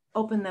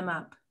open them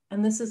up.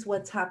 And this is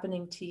what's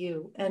happening to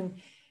you. And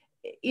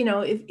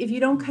if you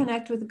don't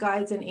connect with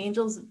guides and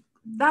angels,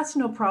 that's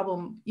no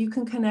problem. You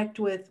can connect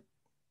with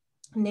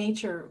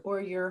nature or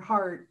your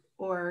heart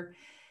or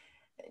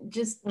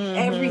just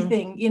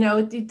everything.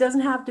 It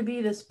doesn't have to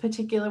be this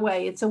particular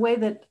way. It's a way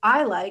that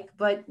I like,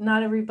 but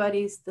not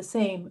everybody's the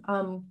same.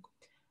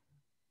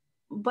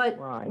 But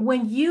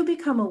when you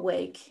become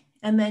awake,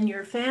 and then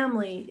your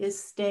family is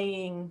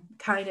staying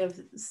kind of,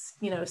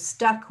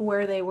 stuck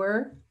where they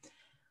were,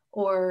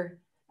 or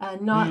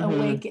not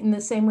awake in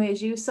the same way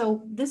as you.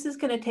 So this is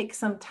going to take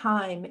some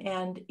time,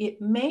 and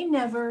it may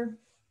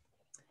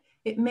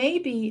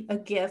be a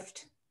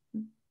gift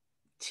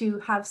to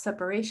have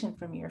separation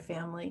from your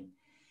family,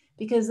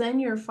 because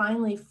then you're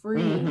finally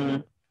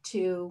free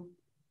to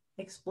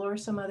explore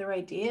some other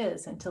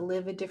ideas and to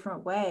live a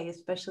different way,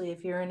 especially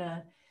if you're in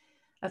a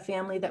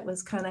family that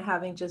was kind of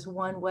having just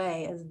one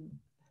way, as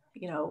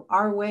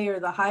our way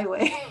or the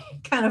highway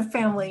kind of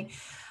family.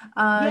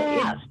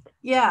 It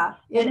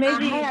may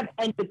be.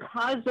 And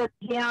because of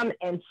him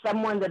and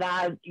someone that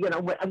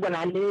when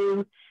I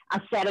knew, I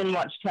sat and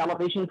watched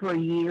television for a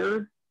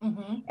year,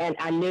 and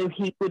I knew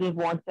he wouldn't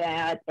want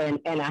that.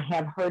 And I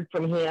have heard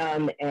from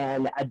him,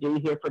 and I do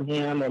hear from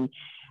him, and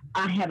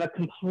I have a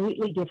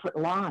completely different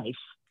life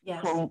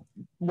from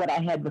what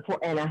I had before.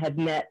 And I have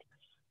met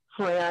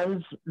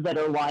friends that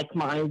are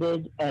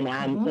like-minded, and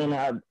I'm in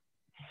a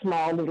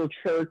small little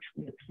church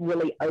with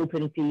really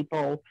open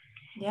people.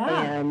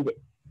 And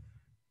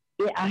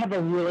I have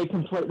a really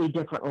completely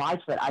different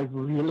life that I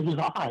really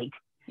like.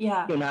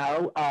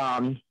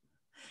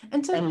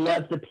 And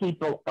love the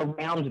people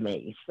around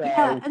me. So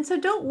and so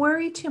don't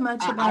worry too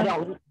much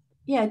about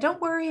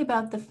don't worry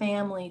about the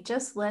family.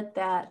 Just let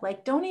that,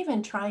 don't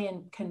even try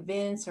and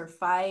convince or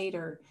fight,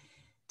 or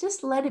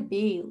just let it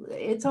be.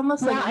 It's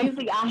almost like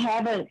I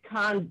haven't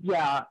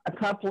a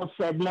couple have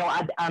said no,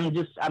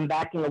 I'm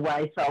backing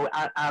away, so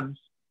I've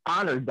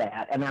honored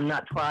that, and I'm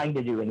not trying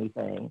to do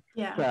anything.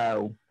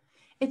 So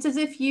it's as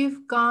if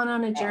you've gone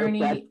on a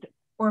journey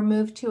or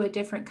moved to a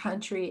different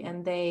country,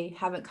 and they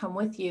haven't come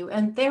with you,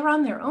 and they're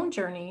on their own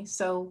journey,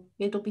 so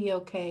it'll be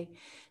okay.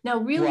 Now,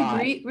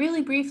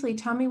 really briefly,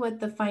 tell me what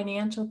the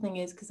financial thing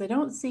is, because I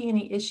don't see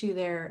any issue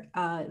there.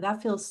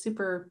 That feels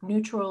super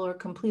neutral or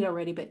complete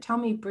already, but tell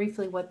me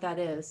briefly what that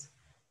is.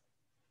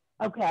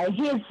 Okay,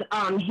 his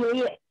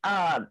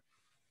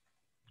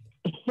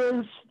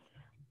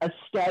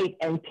estate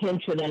and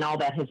pension and all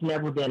that has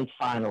never been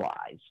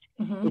finalized.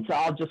 Mm-hmm. It's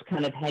all just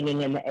kind of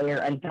hanging in the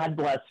air. And God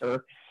bless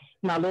her,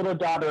 my little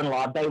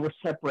daughter-in-law, they were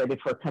separated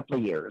for a couple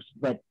of years,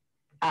 but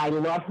I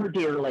love her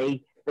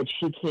dearly, but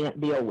she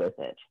can't deal with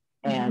it.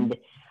 Mm-hmm. And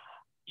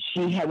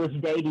she was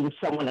dating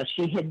someone else.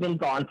 She had been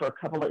gone for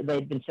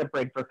they'd been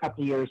separated for a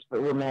couple of years,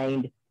 but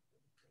remained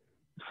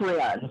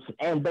friends.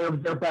 And they're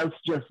both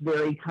just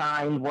very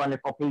kind,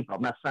 wonderful people.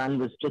 My son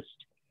was just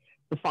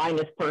the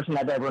finest person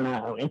I've ever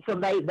known. And so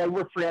they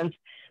were friends,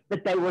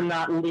 but they were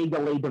not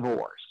legally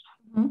divorced.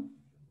 Mm-hmm.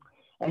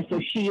 And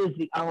so she is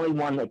the only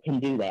one that can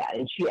do that.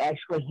 And she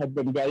actually had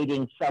been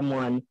dating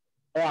someone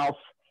else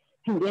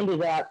who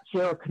ended up,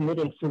 Sarah,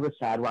 committing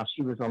suicide while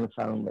she was on the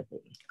phone with me.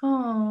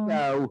 Oh.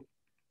 So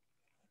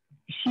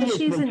she has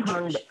been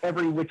turned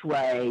every which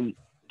way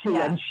to,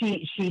 and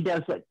she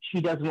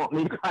doesn't want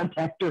me to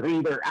contact her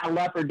either. I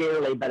love her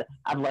dearly, but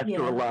I've left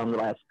her alone the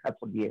last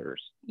couple of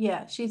years.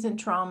 Yeah, she's in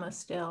trauma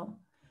still.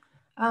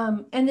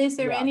 And is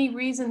there any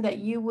reason that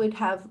you would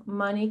have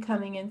money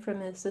coming in from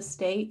this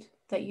estate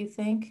that you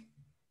think?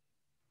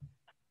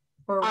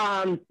 Or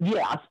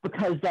yes,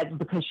 because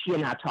she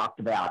and I talked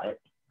about it.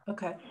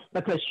 Okay.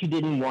 Because she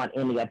didn't want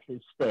any of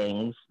his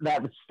things.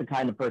 That was the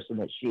kind of person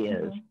that she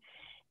is.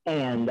 Mm-hmm.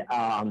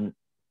 And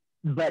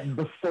but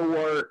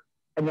before,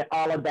 I mean,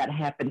 all of that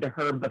happened to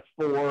her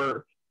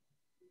before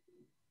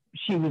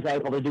she was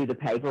able to do the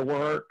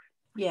paperwork.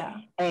 Yeah.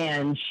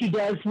 And she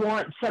does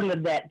want some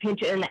of that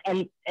pension,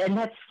 and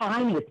that's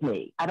fine with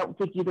me. I don't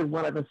think either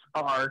one of us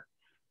are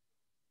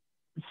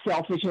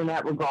selfish in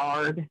that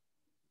regard.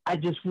 I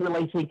just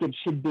really think it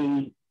should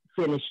be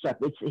finished up.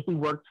 He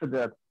worked for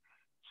the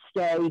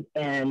state,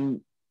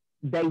 and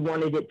they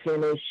wanted it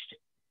finished,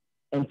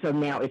 and so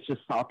now it's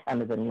just all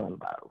kind of in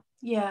limbo.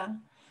 Yeah.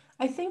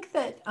 I think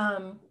that,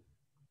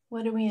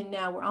 what are we in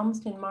now? We're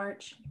almost in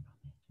March.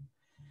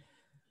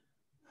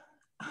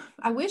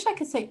 I wish I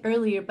could say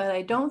earlier, but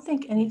I don't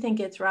think anything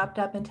gets wrapped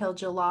up until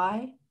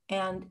July.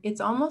 And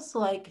it's almost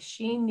like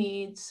she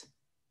needs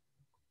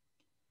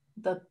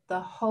the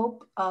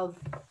hope of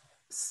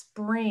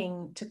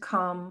spring to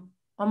come,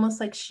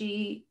 almost like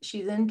she's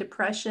in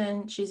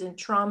depression, she's in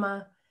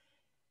trauma.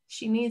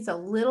 She needs a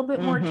little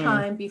bit more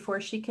time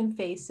before she can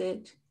face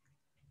it.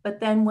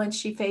 But then when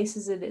she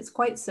faces it, it's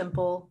quite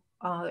simple.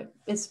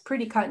 It's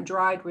pretty cut and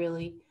dried,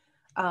 really.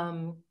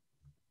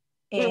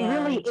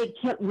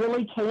 It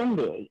really can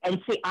be.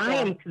 And see, I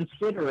am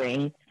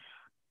considering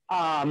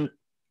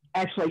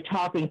actually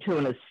talking to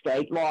an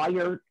estate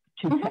lawyer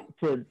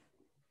to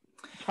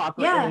talk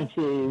her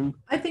into.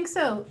 I think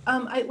so.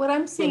 What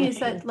I'm seeing is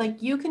that,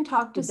 like, you can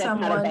talk to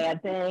someone. That's not a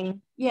bad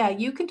thing. Yeah,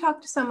 you can talk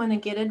to someone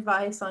and get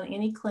advice on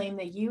any claim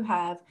that you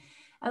have.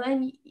 And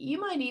then you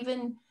might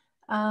even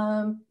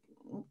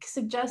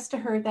suggest to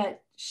her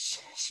that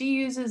she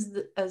uses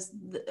a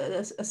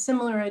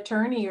similar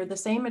attorney or the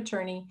same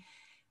attorney.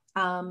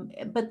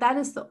 But that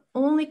is the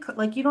only,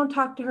 like, you don't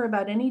talk to her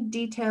about any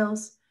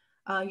details.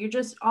 You're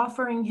just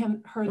offering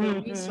her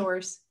the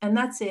resource, and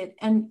that's it.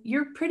 And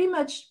you're pretty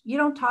much, you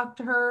don't talk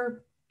to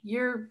her.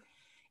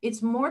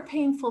 It's more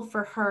painful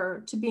for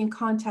her to be in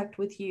contact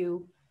with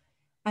you.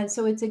 And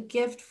so it's a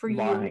gift for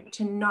you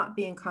to not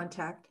be in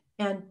contact,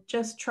 and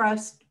just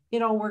trust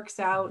it all works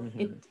out.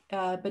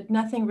 But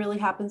nothing really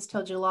happens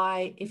till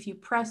July. If you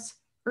press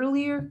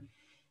earlier,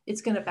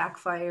 it's going to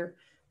backfire.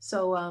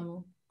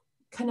 So,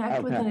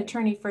 connect with an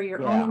attorney for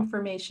your own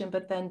information,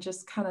 but then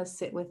just kind of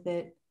sit with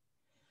it.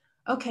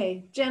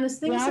 Okay, Janice,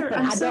 things are.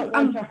 I don't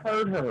want to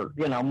hurt her,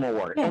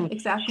 more. Yeah, and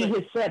exactly. She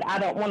has said, I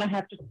don't want to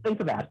have to think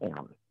about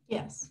him.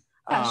 Yes,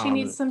 she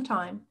needs some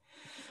time.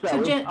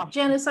 So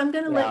Janice, I'm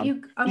going to let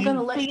you. I'm going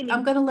to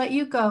let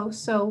you go.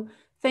 So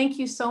thank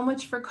you so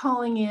much for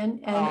calling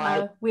in,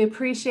 and we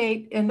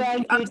appreciate. And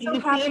thank you. Do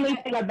you see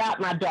anything about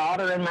my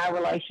daughter and my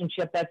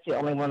relationship? That's the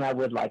only one I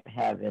would like to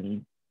have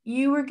in.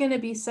 You were going to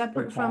be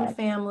separate from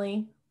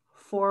family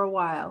for a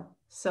while.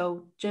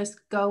 So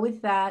just go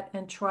with that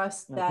and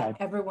trust that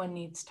everyone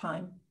needs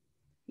time.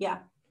 Yeah.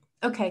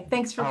 Okay.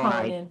 Thanks for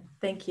calling in.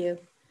 Thank you.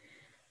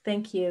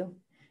 Thank you.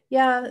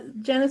 Yeah.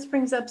 Janice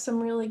brings up some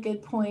really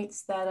good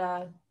points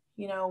that,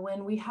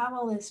 when we have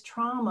all this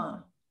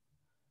trauma,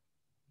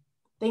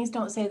 things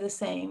don't stay the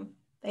same.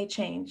 They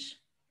change.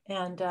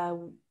 And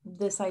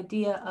this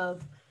idea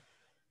of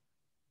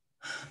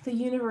the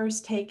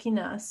universe taking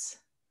us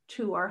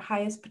to our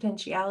highest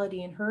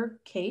potentiality, in her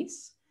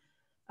case,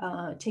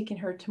 taking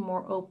her to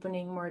more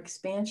opening, more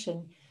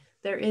expansion.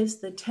 There is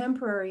the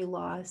temporary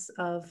loss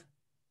of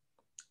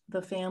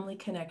the family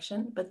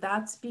connection, but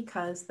that's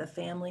because the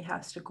family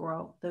has to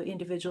grow. The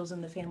individuals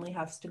in the family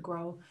has to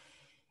grow,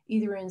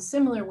 either in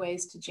similar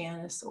ways to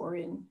Janice or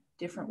in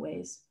different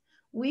ways.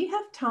 We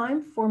have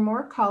time for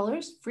more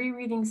callers. Free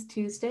Readings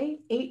Tuesday,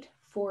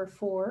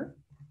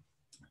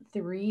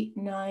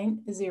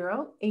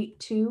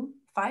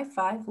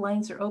 844-390-8255.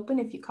 Lines are open.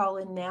 If you call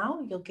in now,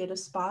 you'll get a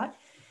spot.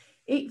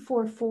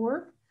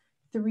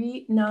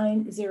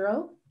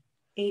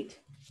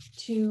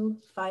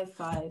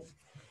 844-390-8255.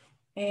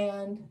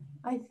 And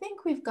I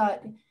think we've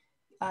got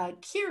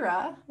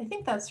Kira, I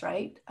think that's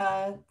right,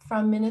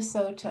 from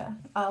Minnesota.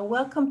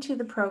 Welcome to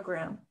the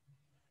program.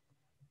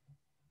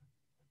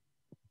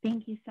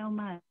 Thank you so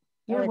much.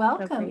 You're it's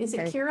welcome. so Is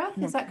it Kira?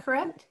 Is that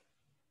correct?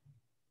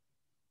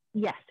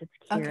 Yes, it's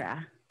Kira.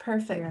 Okay,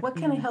 perfect. Kira what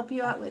can I help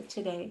you out with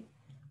today?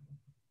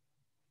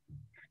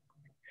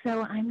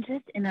 So I'm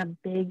just in a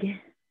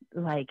big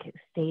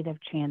state of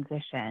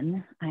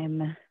transition.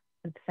 I'm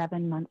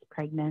 7 months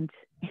pregnant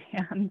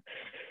and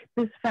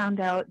just found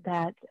out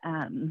that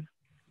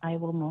I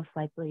will most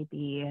likely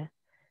be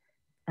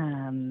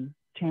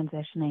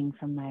transitioning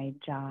from my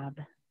job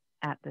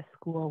at the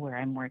school where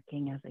I'm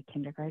working as a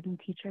kindergarten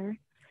teacher.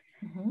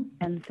 Mm-hmm.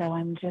 And so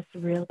I'm just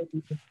really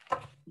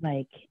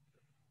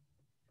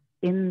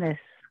in this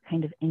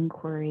kind of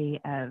inquiry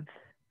of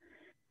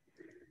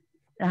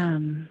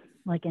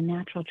a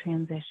natural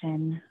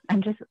transition.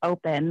 I'm just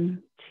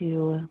open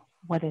to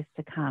what is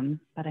to come,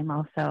 but I'm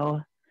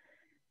also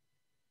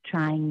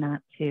trying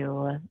not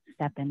to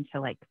step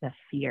into the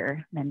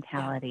fear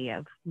mentality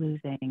of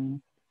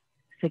losing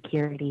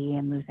security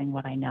and losing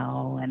what I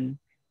know and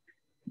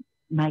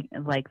my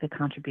the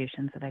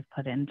contributions that I've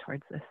put in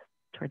towards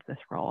this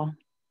role.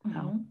 Mm-hmm.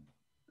 So,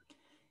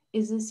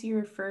 is this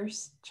your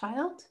first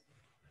child?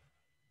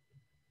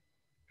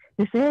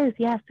 This is,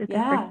 yes, it's the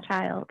first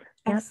child.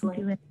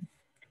 Excellent. Yep,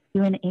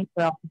 due in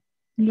April.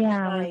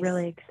 Yeah, Nice. We're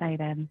really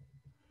excited.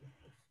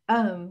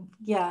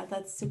 Yeah,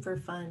 that's super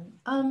fun.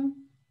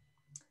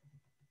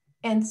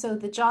 And so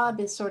the job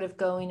is sort of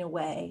going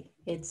away.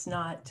 It's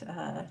not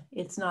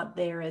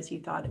there as you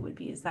thought it would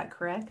be. Is that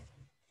correct?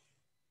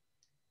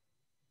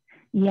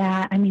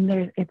 Yeah, I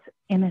mean, it's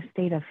in a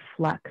state of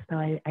flux. So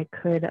I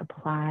could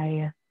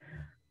apply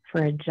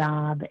for a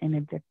job in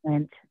a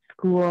different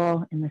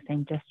school in the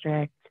same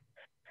district.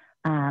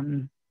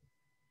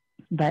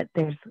 But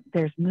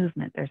there's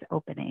movement, there's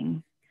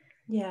opening.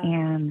 Yeah.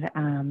 And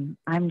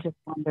I'm just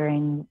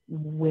wondering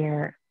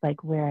where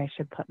I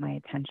should put my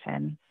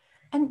attention.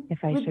 And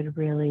if I should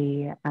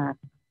really.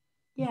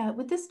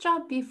 Would this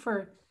job be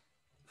for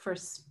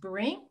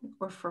spring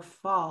or for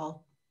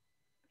fall?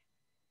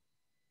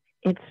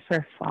 It's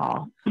for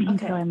fall.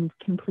 Okay. So I'm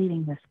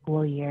completing the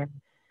school year.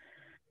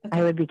 Okay.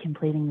 I would be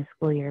completing the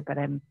school year, but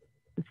I'm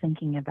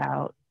thinking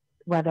about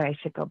whether I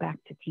should go back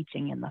to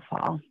teaching in the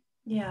fall.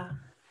 Yeah.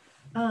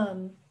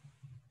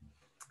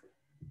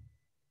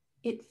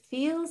 It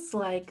feels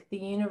like the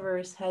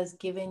universe has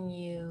given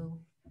you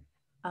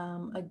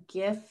a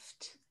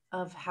gift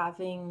of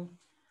having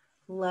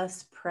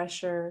less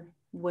pressure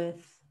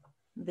with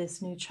this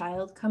new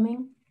child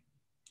coming.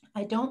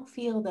 I don't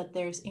feel that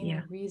there's any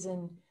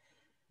reason,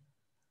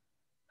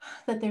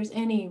 that there's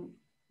any,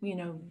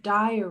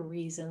 dire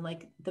reason,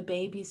 like the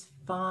baby's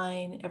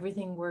fine,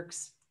 everything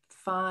works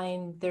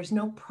fine, there's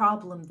no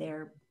problem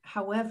there.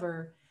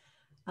 However,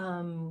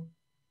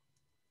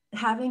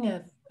 having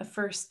a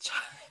first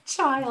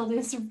child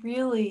is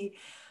really,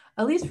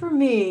 at least for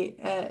me,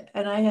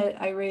 and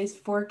I raised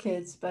 4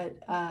 kids, but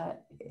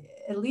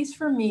at least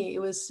for me, it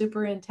was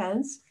super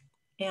intense.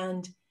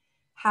 And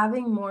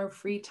having more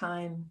free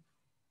time,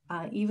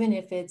 even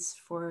if it's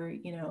for,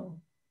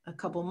 a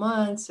couple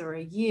months or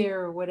a year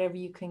or whatever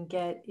you can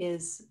get,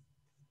 is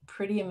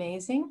pretty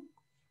amazing.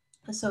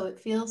 So it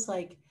feels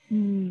like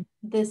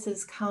this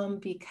has come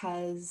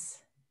because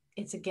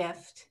it's a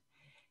gift.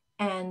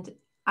 And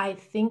I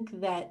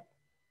think that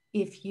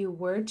if you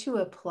were to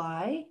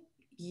apply,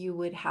 you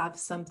would have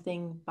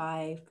something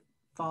by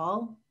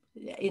fall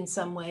in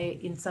some way,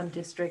 in some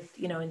district,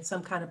 in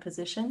some kind of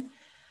position.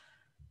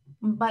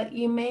 But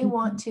you may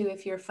want to,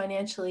 if you're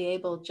financially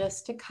able,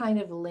 just to kind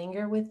of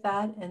linger with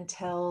that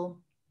until,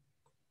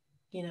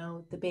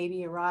 the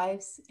baby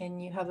arrives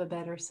and you have a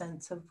better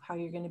sense of how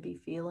you're going to be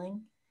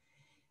feeling.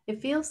 It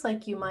feels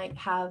like you might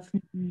have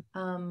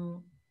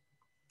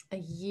a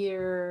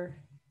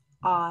year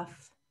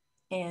off,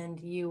 and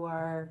you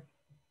are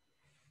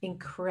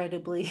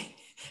incredibly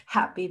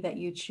happy that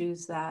you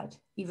choose that,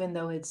 even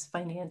though it's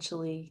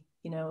financially,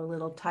 a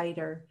little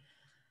tighter.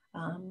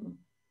 And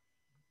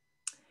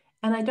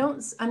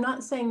I'm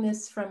not saying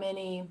this from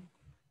any,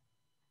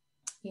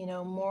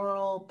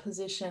 moral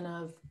position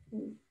of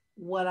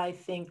what I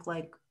think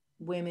like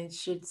women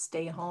should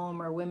stay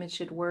home or women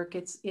should work.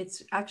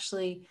 It's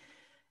actually,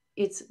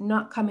 it's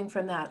not coming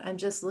from that. I'm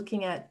just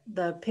looking at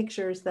the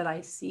pictures that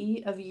I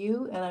see of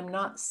you, and I'm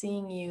not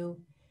seeing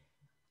you.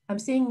 I'm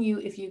seeing you,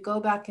 if you go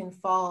back in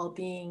fall,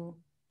 being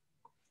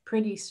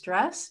pretty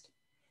stressed.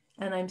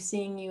 And I'm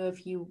seeing you,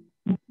 if you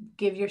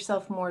give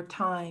yourself more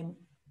time,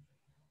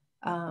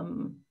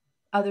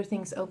 other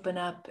things open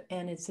up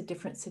and it's a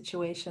different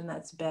situation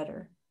that's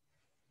better.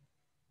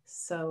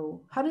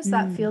 So how does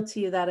that feel to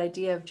you, that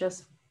idea of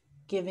just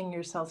giving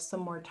yourself some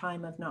more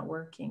time of not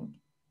working?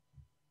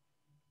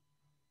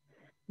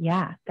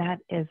 Yeah,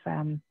 that is,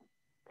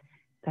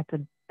 that's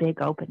a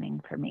big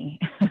opening for me.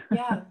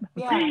 Yeah.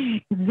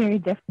 It's very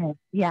different.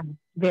 Yeah,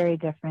 very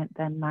different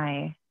than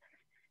my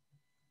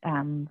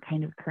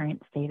kind of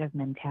current state of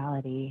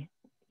mentality.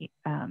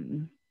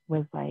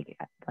 Was like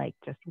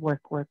just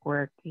work,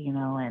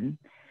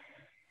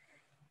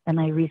 and and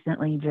I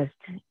recently just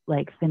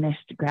like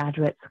finished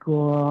graduate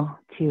school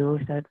too.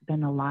 So it's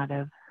been a lot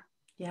of,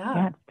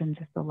 it's been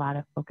just a lot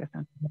of focus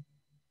on it.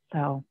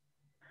 So,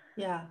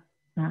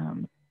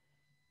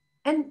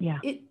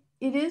 it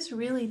is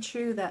really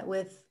true that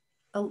with,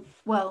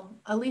 well,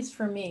 at least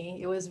for me,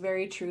 it was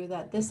very true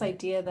that this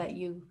idea that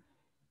you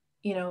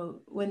know,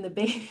 when the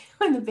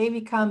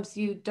baby comes,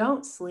 you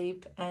don't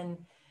sleep, and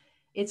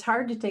it's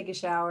hard to take a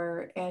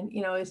shower, and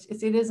you know, it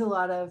is a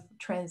lot of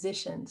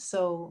transition.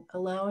 So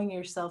allowing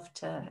yourself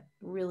to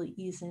really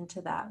ease into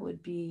that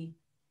would be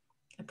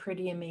a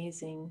pretty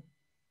amazing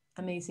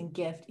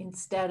gift,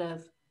 instead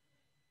of,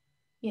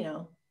 you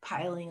know,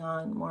 piling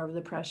on more of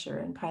the pressure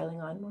and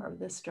piling on more of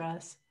the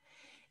stress.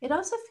 It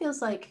also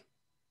feels like,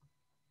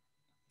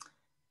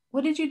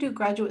 what did you do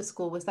graduate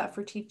school? Was that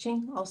for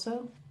teaching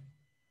also?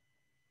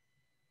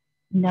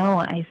 No,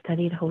 I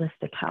studied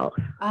holistic health.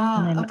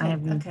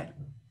 Okay.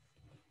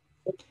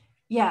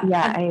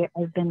 Yeah.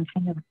 I've been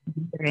kind of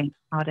considering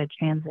how to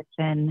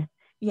transition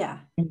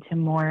into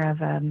more of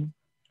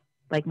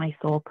like my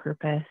soul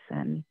purpose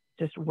and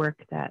just work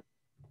that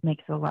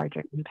makes a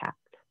larger impact.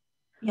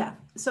 Yeah.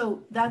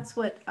 So that's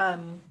what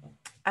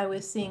I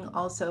was seeing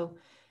also.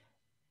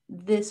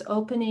 This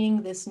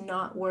opening, this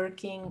not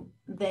working,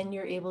 then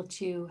you're able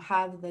to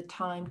have the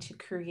time to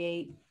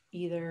create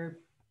either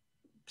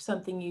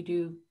something you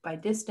do by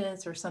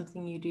distance or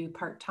something you do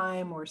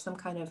part-time, or some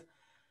kind of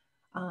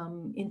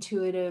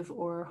intuitive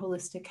or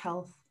holistic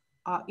health,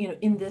 you know,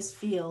 in this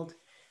field,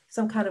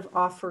 some kind of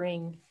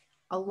offering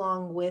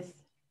along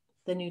with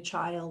the new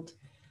child.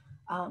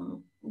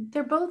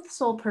 They're both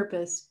soul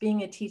purpose.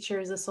 Being a teacher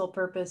is a soul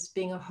purpose.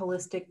 Being a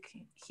holistic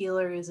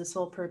healer is a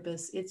soul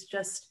purpose. It's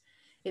just,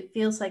 it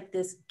feels like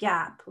this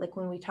gap, like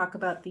when we talk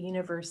about the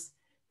universe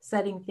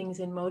setting things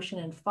in motion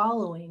and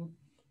following,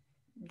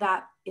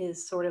 that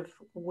is sort of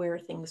where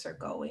things are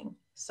going.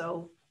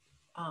 So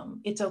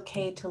it's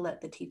okay to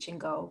let the teaching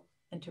go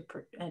and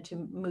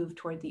to move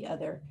toward the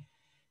other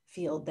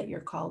field that you're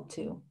called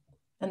to.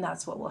 And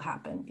that's what will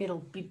happen. It'll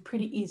be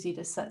pretty easy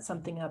to set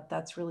something up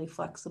that's really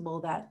flexible,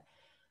 that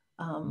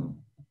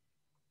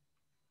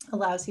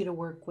allows you to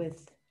work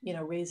with, you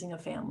know, raising a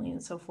family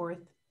and so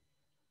forth.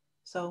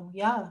 So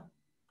yeah.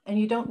 And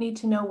you don't need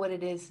to know what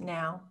it is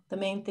now. The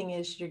main thing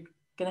is you're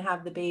going to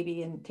have the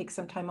baby and take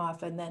some time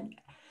off. And then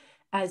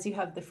as you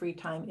have the free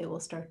time, it will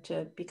start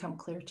to become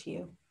clear to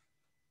you.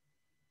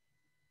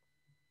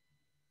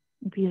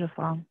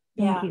 Beautiful.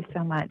 Thank you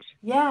so much.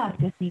 Yeah.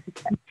 I just need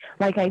to,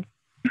 like, I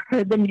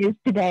heard the news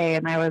today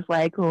and I was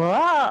like,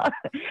 whoa.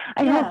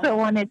 I also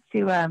wanted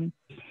to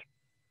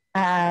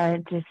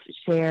just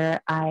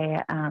share,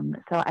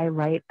 so I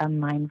write a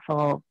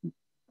mindful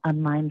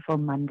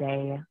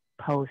Monday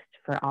post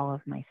for all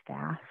of my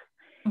staff.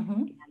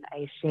 And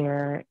I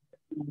share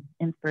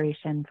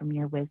inspiration from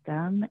your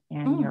wisdom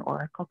and your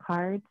oracle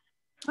cards.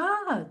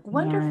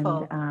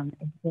 Wonderful. And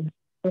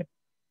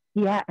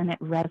and it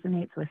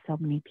resonates with so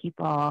many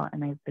people,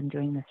 and I've been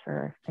doing this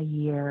for a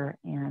year,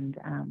 and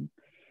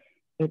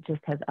it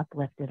just has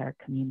uplifted our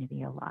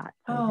community a lot.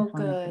 So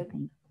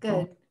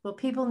Good. Well,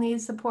 people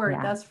need support,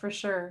 that's for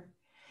sure.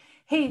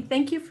 Hey,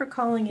 thank you for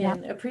calling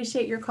in.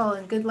 Appreciate your call,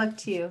 and good luck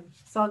to you.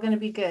 It's all going to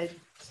be good.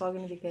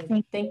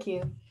 Thank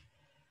you.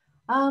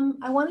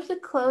 I wanted to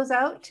close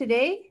out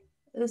today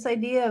this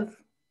idea of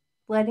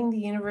letting the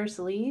universe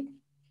lead.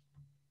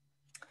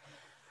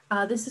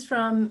 This is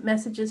from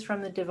Messages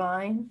from the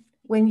Divine.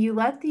 When you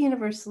let the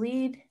universe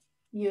lead,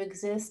 you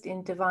exist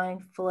in divine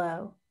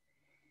flow.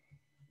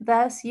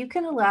 Thus, you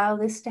can allow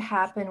this to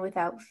happen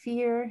without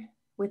fear,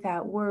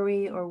 without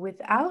worry, or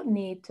without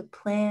need to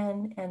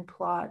plan and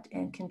plot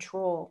and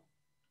control.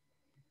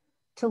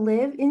 To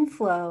live in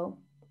flow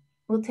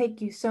will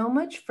take you so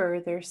much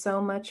further,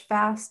 so much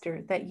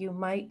faster that you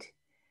might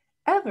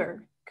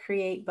ever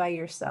create by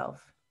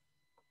yourself.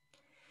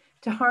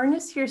 To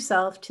harness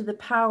yourself to the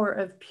power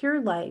of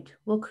pure light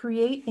will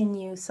create in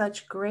you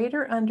such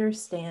greater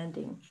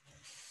understanding,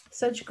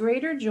 such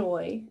greater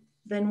joy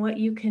than what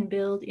you can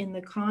build in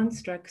the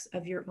constructs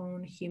of your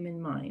own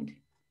human mind.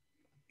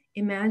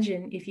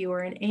 Imagine if you are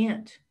an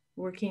ant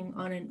working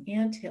on an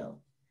anthill,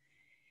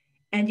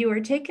 and you are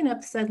taken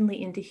up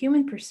suddenly into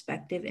human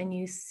perspective, and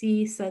you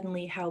see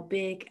suddenly how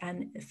big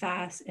and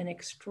fast and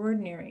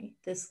extraordinary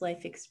this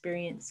life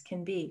experience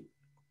can be.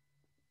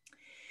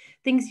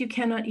 Things you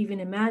cannot even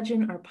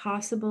imagine are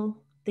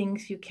possible.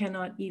 Things you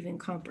cannot even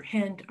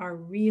comprehend are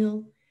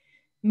real.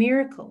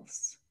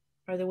 Miracles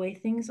are the way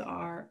things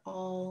are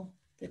all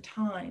the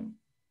time.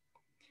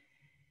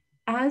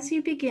 As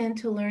you begin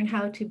to learn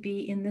how to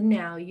be in the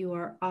now, you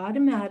are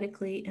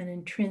automatically and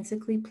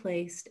intrinsically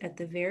placed at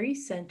the very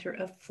center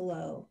of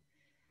flow,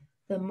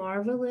 the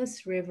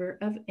marvelous river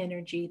of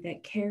energy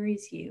that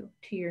carries you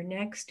to your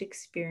next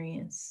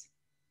experience,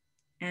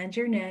 and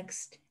your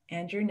next,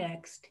 and your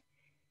next.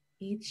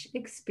 Each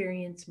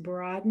experience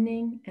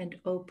broadening and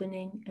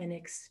opening and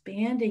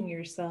expanding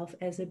yourself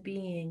as a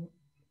being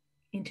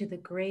into the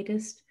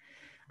greatest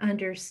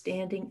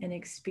understanding and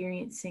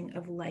experiencing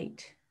of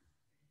light.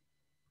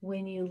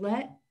 When you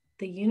let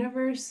the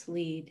universe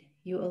lead,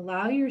 you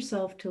allow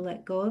yourself to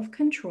let go of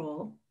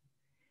control,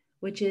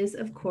 which is,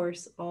 of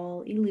course,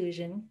 all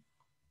illusion,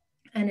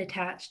 and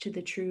attach to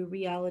the true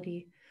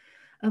reality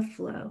of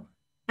flow.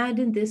 And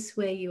in this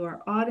way, you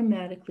are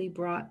automatically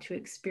brought to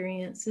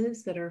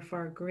experiences that are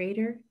far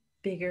greater,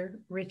 bigger,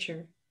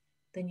 richer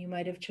than you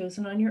might have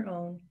chosen on your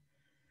own,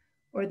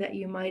 or that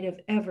you might have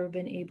ever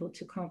been able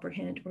to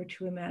comprehend or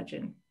to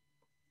imagine.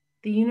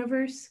 The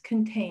universe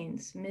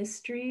contains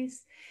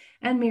mysteries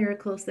and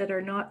miracles that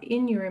are not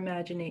in your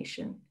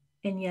imagination,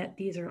 and yet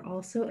these are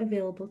also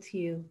available to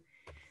you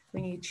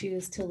when you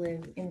choose to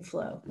live in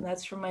flow. And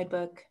that's from my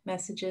book,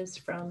 Messages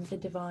from the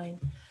Divine.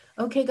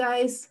 Okay,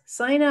 guys,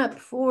 sign up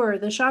for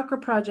the Chakra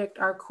Project,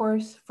 our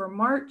course for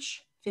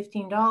March,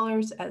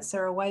 $15 at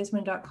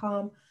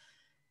sarawiseman.com.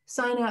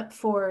 Sign up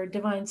for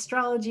Divine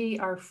Astrology,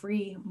 our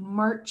free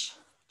March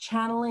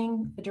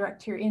channeling,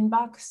 direct to your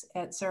inbox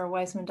at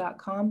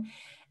sarawiseman.com.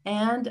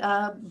 And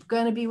I'm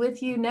going to be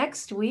with you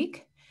next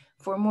week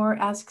for more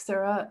Ask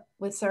Sarah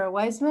with Sara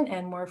Wiseman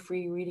and more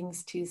free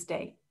readings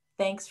Tuesday.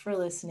 Thanks for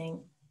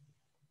listening.